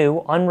brand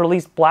new,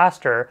 unreleased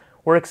blaster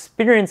were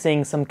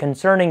experiencing some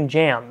concerning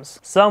jams,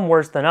 some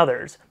worse than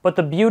others, but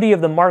the beauty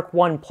of the Mark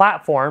 1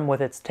 platform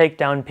with its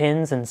takedown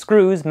pins and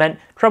screws meant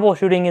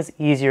troubleshooting is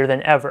easier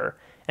than ever.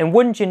 And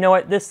wouldn't you know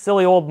it, this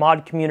silly old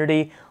mod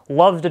community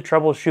loves to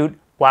troubleshoot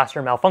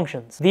blaster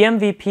malfunctions. The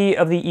MVP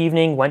of the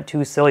evening went to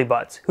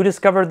Sillybutts, who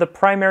discovered the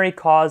primary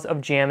cause of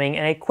jamming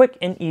and a quick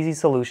and easy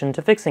solution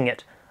to fixing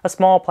it, a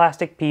small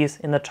plastic piece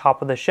in the top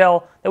of the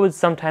shell that would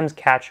sometimes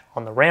catch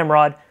on the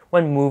ramrod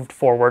when moved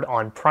forward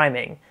on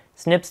priming.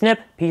 Snip snip,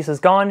 piece is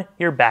gone,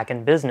 you're back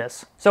in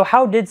business. So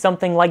how did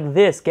something like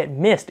this get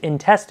missed in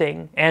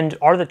testing? And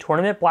are the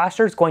tournament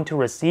blasters going to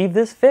receive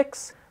this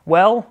fix?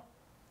 Well,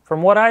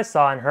 from what I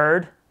saw and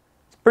heard,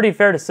 it's pretty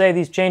fair to say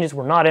these changes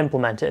were not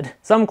implemented.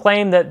 Some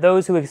claim that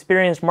those who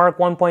experienced Mark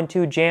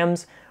 1.2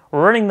 jams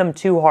were running them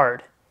too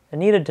hard, and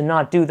needed to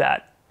not do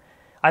that.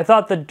 I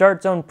thought the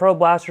Dart Zone Pro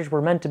blasters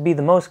were meant to be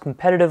the most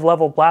competitive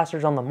level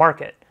blasters on the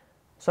market.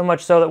 So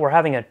much so that we're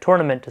having a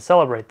tournament to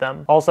celebrate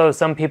them. Also,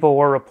 some people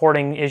were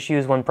reporting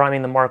issues when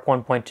priming the Mark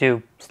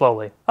 1.2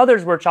 slowly.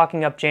 Others were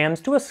chalking up jams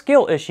to a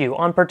skill issue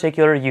on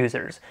particular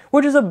users,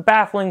 which is a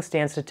baffling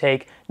stance to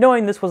take,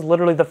 knowing this was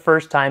literally the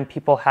first time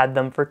people had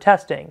them for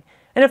testing.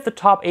 And if the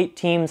top 8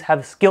 teams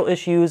have skill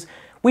issues,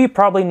 we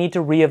probably need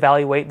to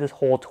reevaluate this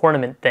whole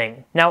tournament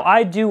thing. Now,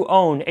 I do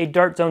own a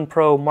Dart Zone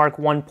Pro Mark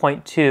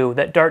 1.2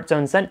 that Dart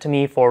Zone sent to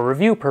me for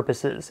review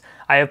purposes.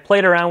 I have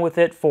played around with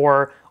it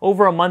for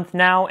over a month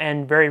now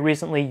and very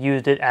recently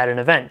used it at an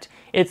event.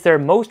 It's their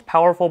most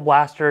powerful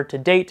blaster to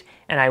date,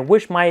 and I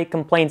wish my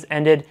complaints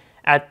ended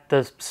at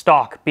the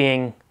stock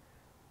being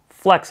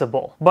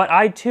flexible. But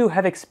I too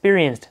have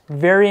experienced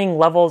varying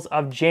levels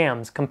of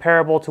jams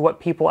comparable to what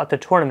people at the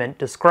tournament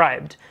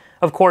described.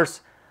 Of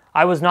course,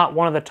 I was not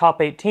one of the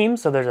top 8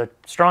 teams, so there's a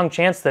strong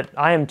chance that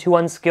I am too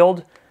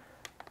unskilled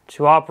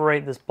to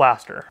operate this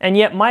blaster. And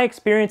yet my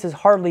experiences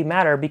hardly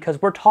matter because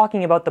we're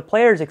talking about the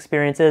players'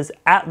 experiences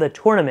at the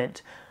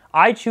tournament.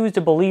 I choose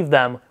to believe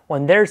them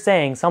when they're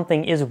saying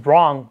something is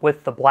wrong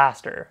with the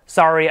blaster.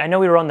 Sorry, I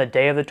know we were on the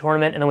day of the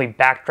tournament and then we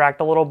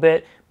backtracked a little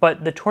bit,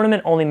 but the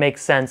tournament only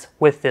makes sense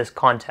with this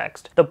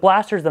context. The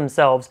blasters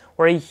themselves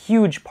were a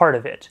huge part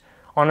of it.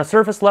 On a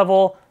surface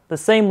level, the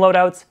same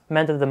loadouts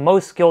meant that the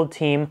most skilled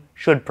team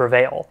should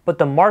prevail. But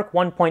the Mark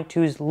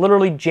 1.2s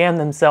literally jammed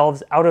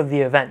themselves out of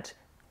the event.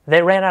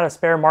 They ran out of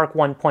spare Mark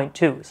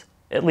 1.2s,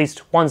 at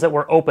least ones that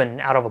were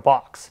open out of a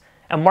box.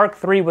 A Mark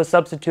III was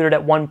substituted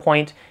at one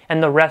point,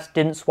 and the refs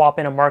didn't swap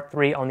in a Mark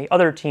III on the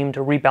other team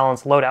to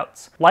rebalance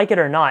loadouts. Like it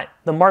or not,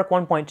 the Mark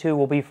 1.2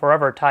 will be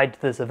forever tied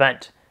to this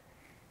event.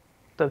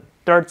 The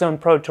Dart Zone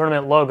Pro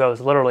Tournament logo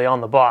is literally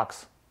on the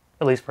box,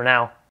 at least for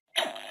now.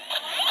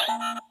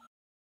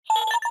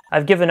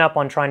 I've given up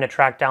on trying to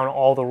track down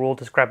all the rule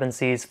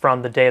discrepancies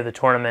from the day of the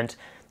tournament.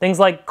 Things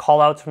like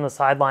callouts from the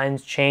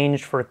sidelines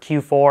changed for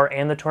Q4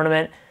 and the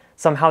tournament.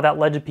 Somehow that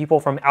led to people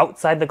from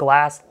outside the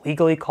glass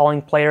legally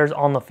calling players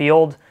on the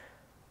field.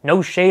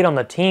 No shade on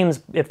the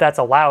teams if that's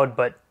allowed,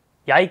 but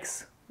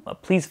yikes.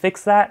 Please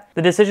fix that.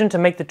 The decision to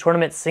make the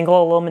tournament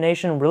single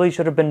elimination really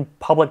should have been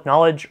public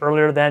knowledge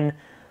earlier than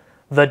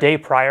the day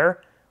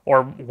prior,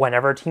 or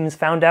whenever teams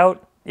found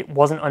out. It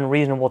wasn't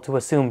unreasonable to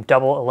assume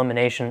double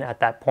elimination at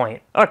that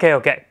point.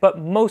 Okay, but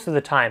most of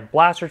the time,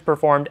 blasters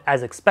performed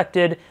as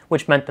expected,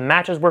 which meant the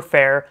matches were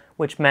fair,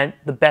 which meant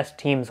the best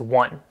teams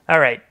won.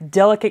 Alright,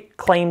 delicate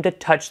claim to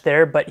touch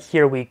there, but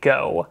here we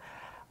go.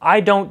 I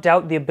don't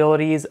doubt the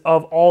abilities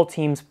of all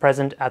teams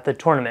present at the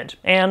tournament,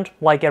 and,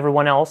 like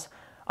everyone else,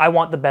 I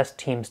want the best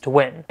teams to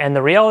win. And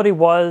the reality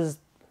was,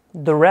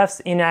 the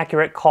refs'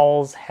 inaccurate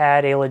calls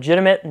had a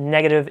legitimate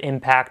negative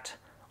impact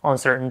on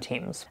certain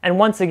teams. And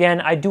once again,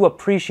 I do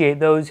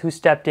appreciate those who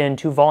stepped in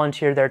to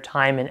volunteer their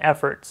time and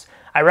efforts.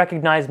 I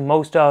recognize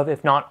most of,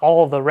 if not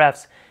all of the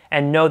refs,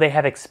 and know they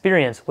have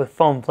experience with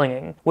foam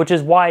flinging, which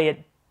is why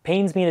it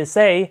pains me to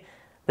say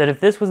that if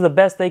this was the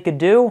best they could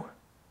do,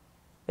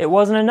 it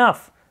wasn't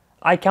enough.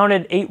 I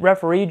counted 8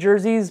 referee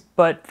jerseys,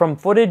 but from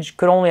footage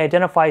could only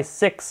identify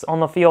 6 on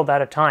the field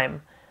at a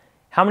time.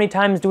 How many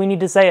times do we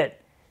need to say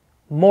it?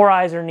 More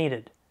eyes are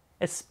needed.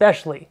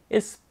 Especially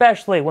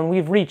when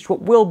we've reached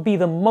what will be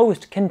the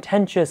most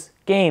contentious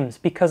games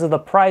because of the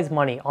prize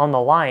money on the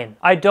line.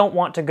 I don't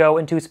want to go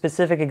into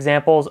specific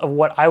examples of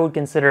what I would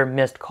consider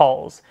missed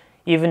calls,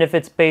 even if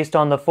it's based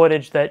on the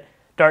footage that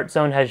Dart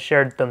Zone has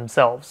shared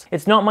themselves.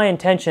 It's not my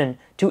intention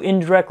to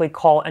indirectly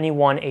call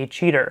anyone a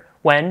cheater,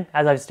 when,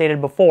 as I've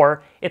stated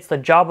before, it's the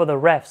job of the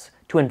refs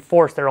to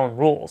enforce their own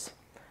rules.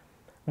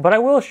 But I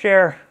will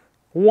share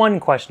one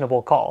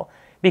questionable call,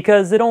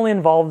 because it only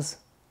involves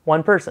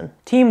one person.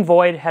 Team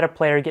Void had a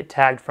player get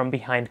tagged from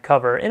behind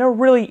cover in a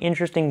really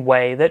interesting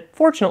way that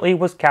fortunately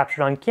was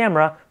captured on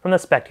camera from the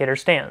spectator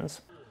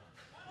stands.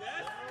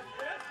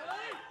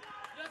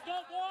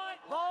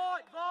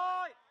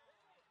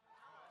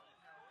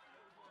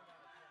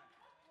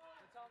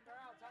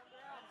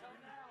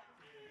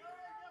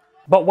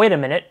 But wait a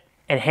minute,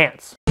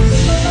 enhance.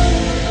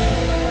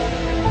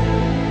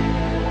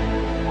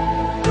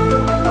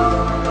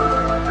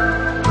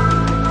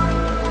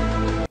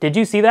 Did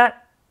you see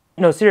that?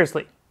 No,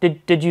 seriously,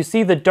 did you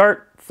see the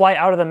dart fly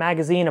out of the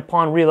magazine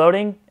upon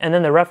reloading, and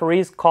then the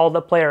referees called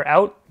the player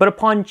out? But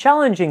upon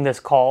challenging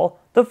this call,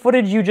 the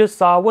footage you just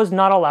saw was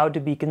not allowed to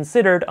be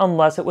considered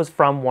unless it was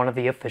from one of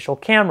the official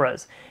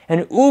cameras.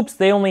 And oops,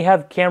 they only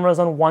have cameras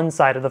on one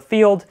side of the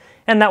field,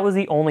 and that was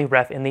the only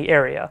ref in the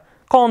area.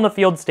 Call on the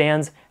field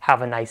stands,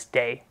 have a nice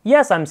day.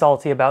 Yes, I'm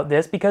salty about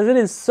this because it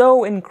is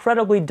so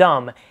incredibly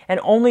dumb and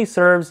only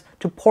serves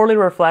to poorly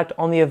reflect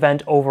on the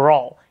event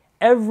overall.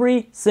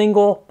 Every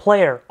single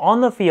player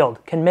on the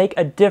field can make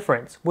a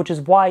difference, which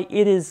is why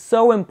it is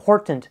so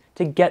important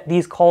to get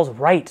these calls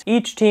right.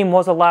 Each team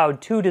was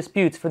allowed 2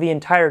 disputes for the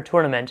entire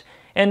tournament,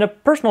 and a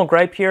personal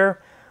gripe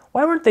here,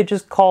 why weren't they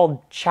just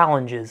called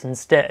challenges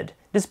instead?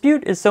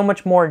 Dispute is so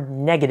much more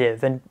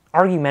negative and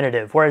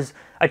argumentative, whereas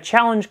a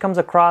challenge comes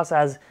across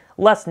as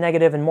less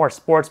negative and more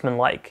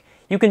sportsmanlike.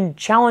 You can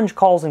challenge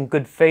calls in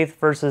good faith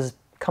versus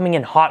coming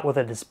in hot with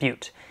a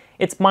dispute.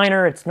 It's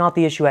minor, it's not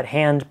the issue at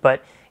hand,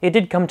 but it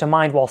did come to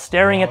mind while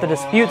staring at the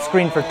dispute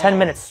screen for 10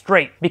 minutes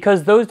straight,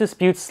 because those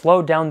disputes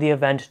slowed down the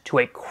event to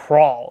a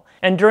crawl.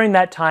 And during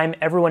that time,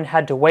 everyone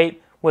had to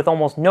wait with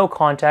almost no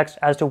context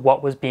as to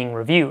what was being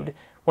reviewed.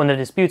 When the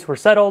disputes were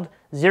settled,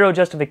 zero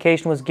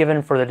justification was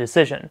given for the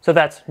decision. So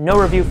that's no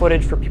review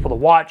footage for people to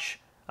watch,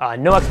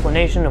 no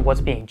explanation of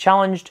what's being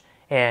challenged,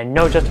 and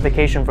no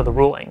justification for the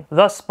ruling.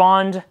 Thus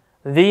spawned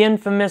the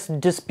infamous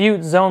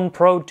Dispute Zone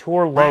Pro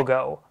Tour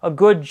logo. A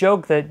good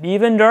joke that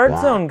even Dart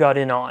Zone got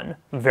in on.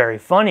 Very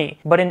funny.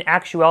 But in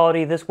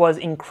actuality, this was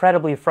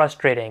incredibly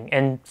frustrating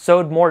and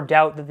sowed more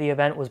doubt that the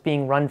event was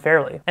being run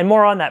fairly. And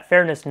more on that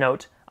fairness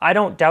note, I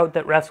don't doubt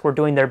that refs were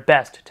doing their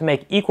best to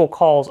make equal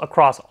calls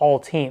across all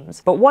teams.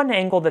 But one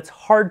angle that's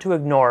hard to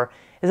ignore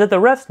is that the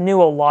refs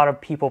knew a lot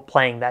of people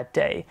playing that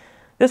day.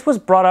 This was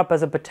brought up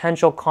as a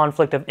potential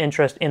conflict of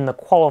interest in the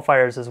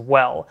qualifiers as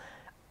well.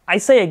 I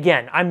say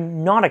again,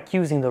 I'm not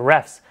accusing the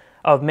refs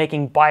of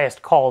making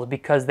biased calls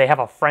because they have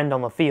a friend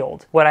on the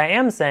field. What I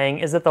am saying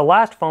is that the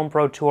last Foam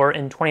Pro Tour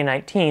in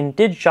 2019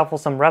 did shuffle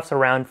some refs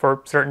around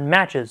for certain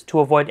matches to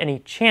avoid any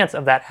chance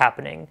of that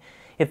happening.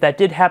 If that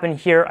did happen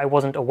here, I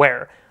wasn't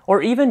aware,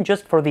 or even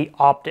just for the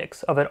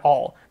optics of it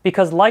all,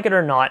 because like it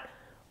or not,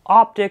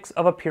 optics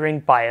of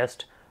appearing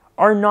biased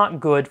are not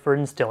good for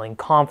instilling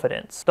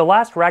confidence. The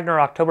last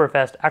Ragnar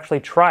Oktoberfest actually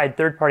tried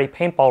third-party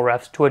paintball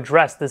refs to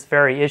address this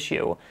very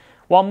issue.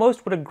 While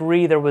most would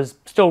agree there was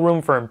still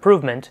room for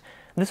improvement,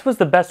 this was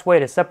the best way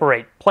to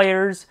separate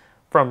players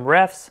from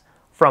refs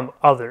from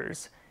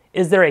others.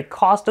 Is there a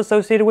cost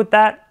associated with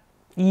that?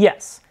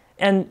 Yes,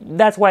 and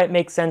that's why it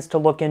makes sense to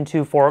look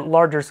into for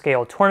larger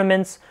scale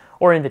tournaments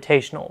or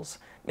invitationals,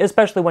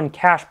 especially when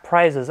cash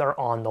prizes are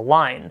on the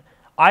line.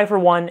 I, for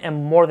one,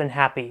 am more than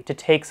happy to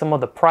take some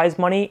of the prize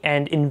money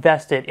and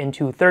invest it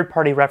into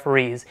third-party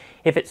referees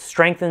if it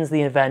strengthens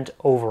the event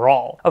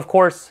overall. Of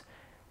course,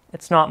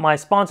 it's not my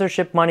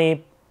sponsorship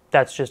money,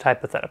 that's just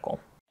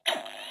hypothetical.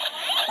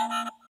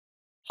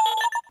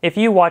 If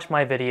you watch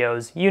my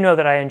videos, you know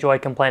that I enjoy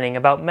complaining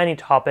about many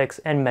topics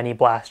and many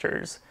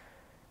blasters.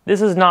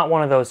 This is not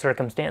one of those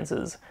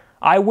circumstances.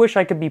 I wish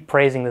I could be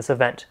praising this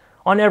event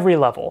on every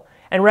level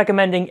and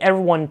recommending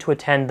everyone to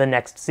attend the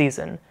next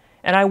season.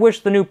 And I wish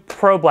the new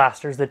Pro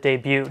Blasters that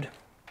debuted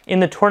in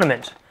the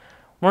tournament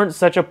weren't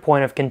such a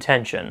point of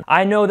contention.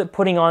 I know that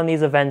putting on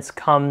these events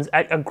comes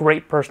at a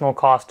great personal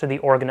cost to the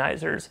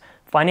organizers,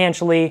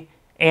 financially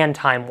and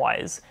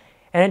time-wise.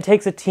 And it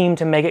takes a team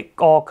to make it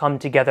all come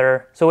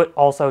together, so it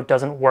also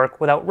doesn't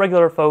work without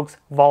regular folks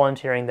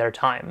volunteering their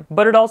time.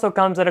 But it also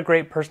comes at a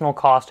great personal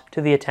cost to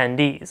the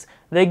attendees.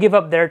 They give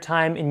up their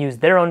time and use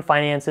their own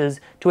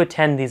finances to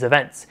attend these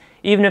events.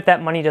 Even if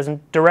that money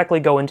doesn't directly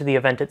go into the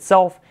event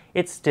itself,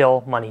 it's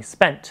still money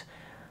spent.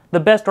 The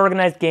best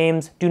organized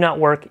games do not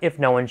work if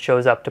no one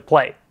shows up to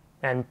play,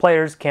 and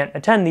players can't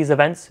attend these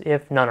events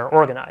if none are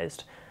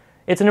organized.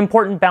 It's an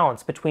important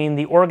balance between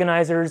the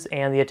organizers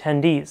and the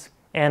attendees,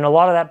 and a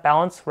lot of that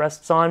balance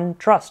rests on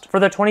trust.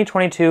 For the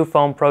 2022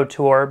 Foam Pro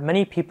Tour,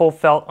 many people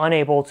felt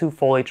unable to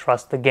fully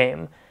trust the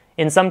game.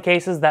 In some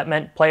cases, that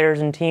meant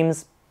players and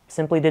teams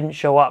simply didn't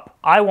show up.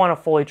 I want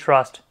to fully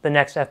trust the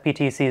next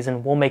FPT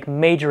season will make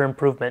major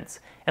improvements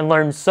and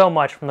learn so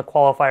much from the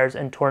qualifiers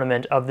and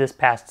tournament of this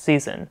past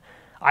season.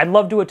 I'd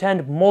love to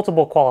attend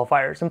multiple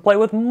qualifiers and play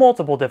with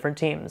multiple different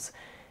teams,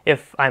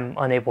 if I'm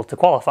unable to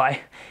qualify,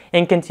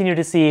 and continue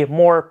to see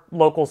more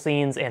local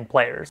scenes and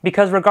players.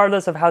 Because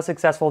regardless of how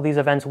successful these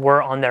events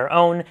were on their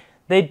own,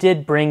 they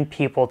did bring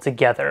people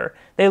together.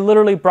 They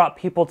literally brought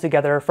people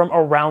together from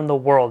around the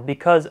world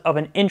because of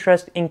an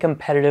interest in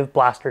competitive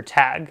blaster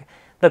tag.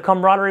 The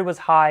camaraderie was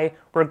high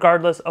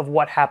regardless of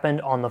what happened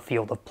on the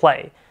field of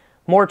play.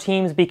 More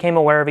teams became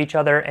aware of each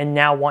other and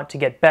now want to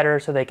get better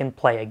so they can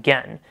play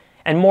again.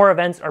 And more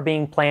events are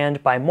being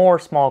planned by more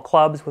small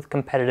clubs with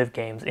competitive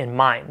games in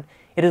mind.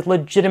 It is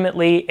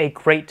legitimately a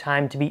great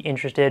time to be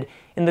interested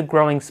in the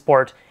growing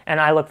sport, and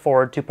I look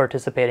forward to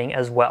participating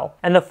as well.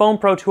 And the Foam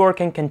Pro Tour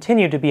can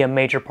continue to be a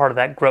major part of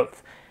that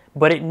growth,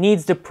 but it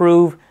needs to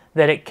prove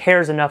that it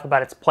cares enough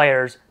about its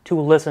players to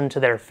listen to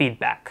their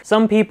feedback.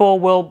 Some people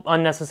will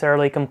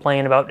unnecessarily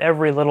complain about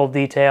every little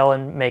detail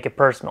and make it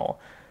personal.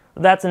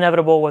 That's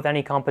inevitable with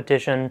any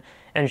competition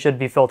and should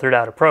be filtered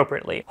out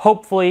appropriately.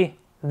 Hopefully,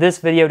 this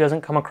video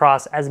doesn't come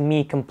across as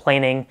me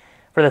complaining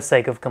for the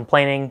sake of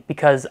complaining,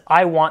 because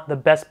I want the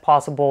best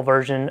possible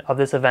version of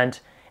this event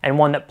and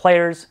one that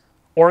players,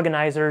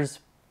 organizers,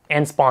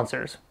 and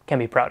sponsors can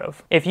be proud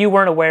of. If you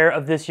weren't aware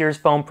of this year's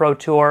Foam Pro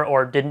Tour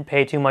or didn't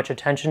pay too much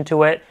attention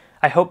to it,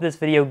 I hope this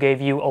video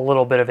gave you a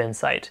little bit of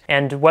insight.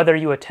 And whether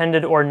you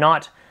attended or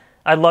not,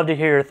 I'd love to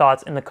hear your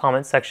thoughts in the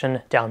comments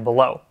section down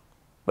below.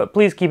 But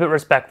please keep it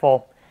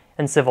respectful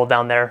and civil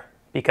down there,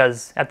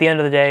 because at the end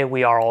of the day,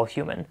 we are all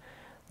human.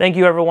 Thank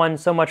you everyone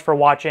so much for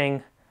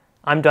watching.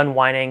 I'm done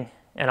whining,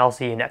 and I'll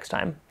see you next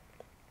time.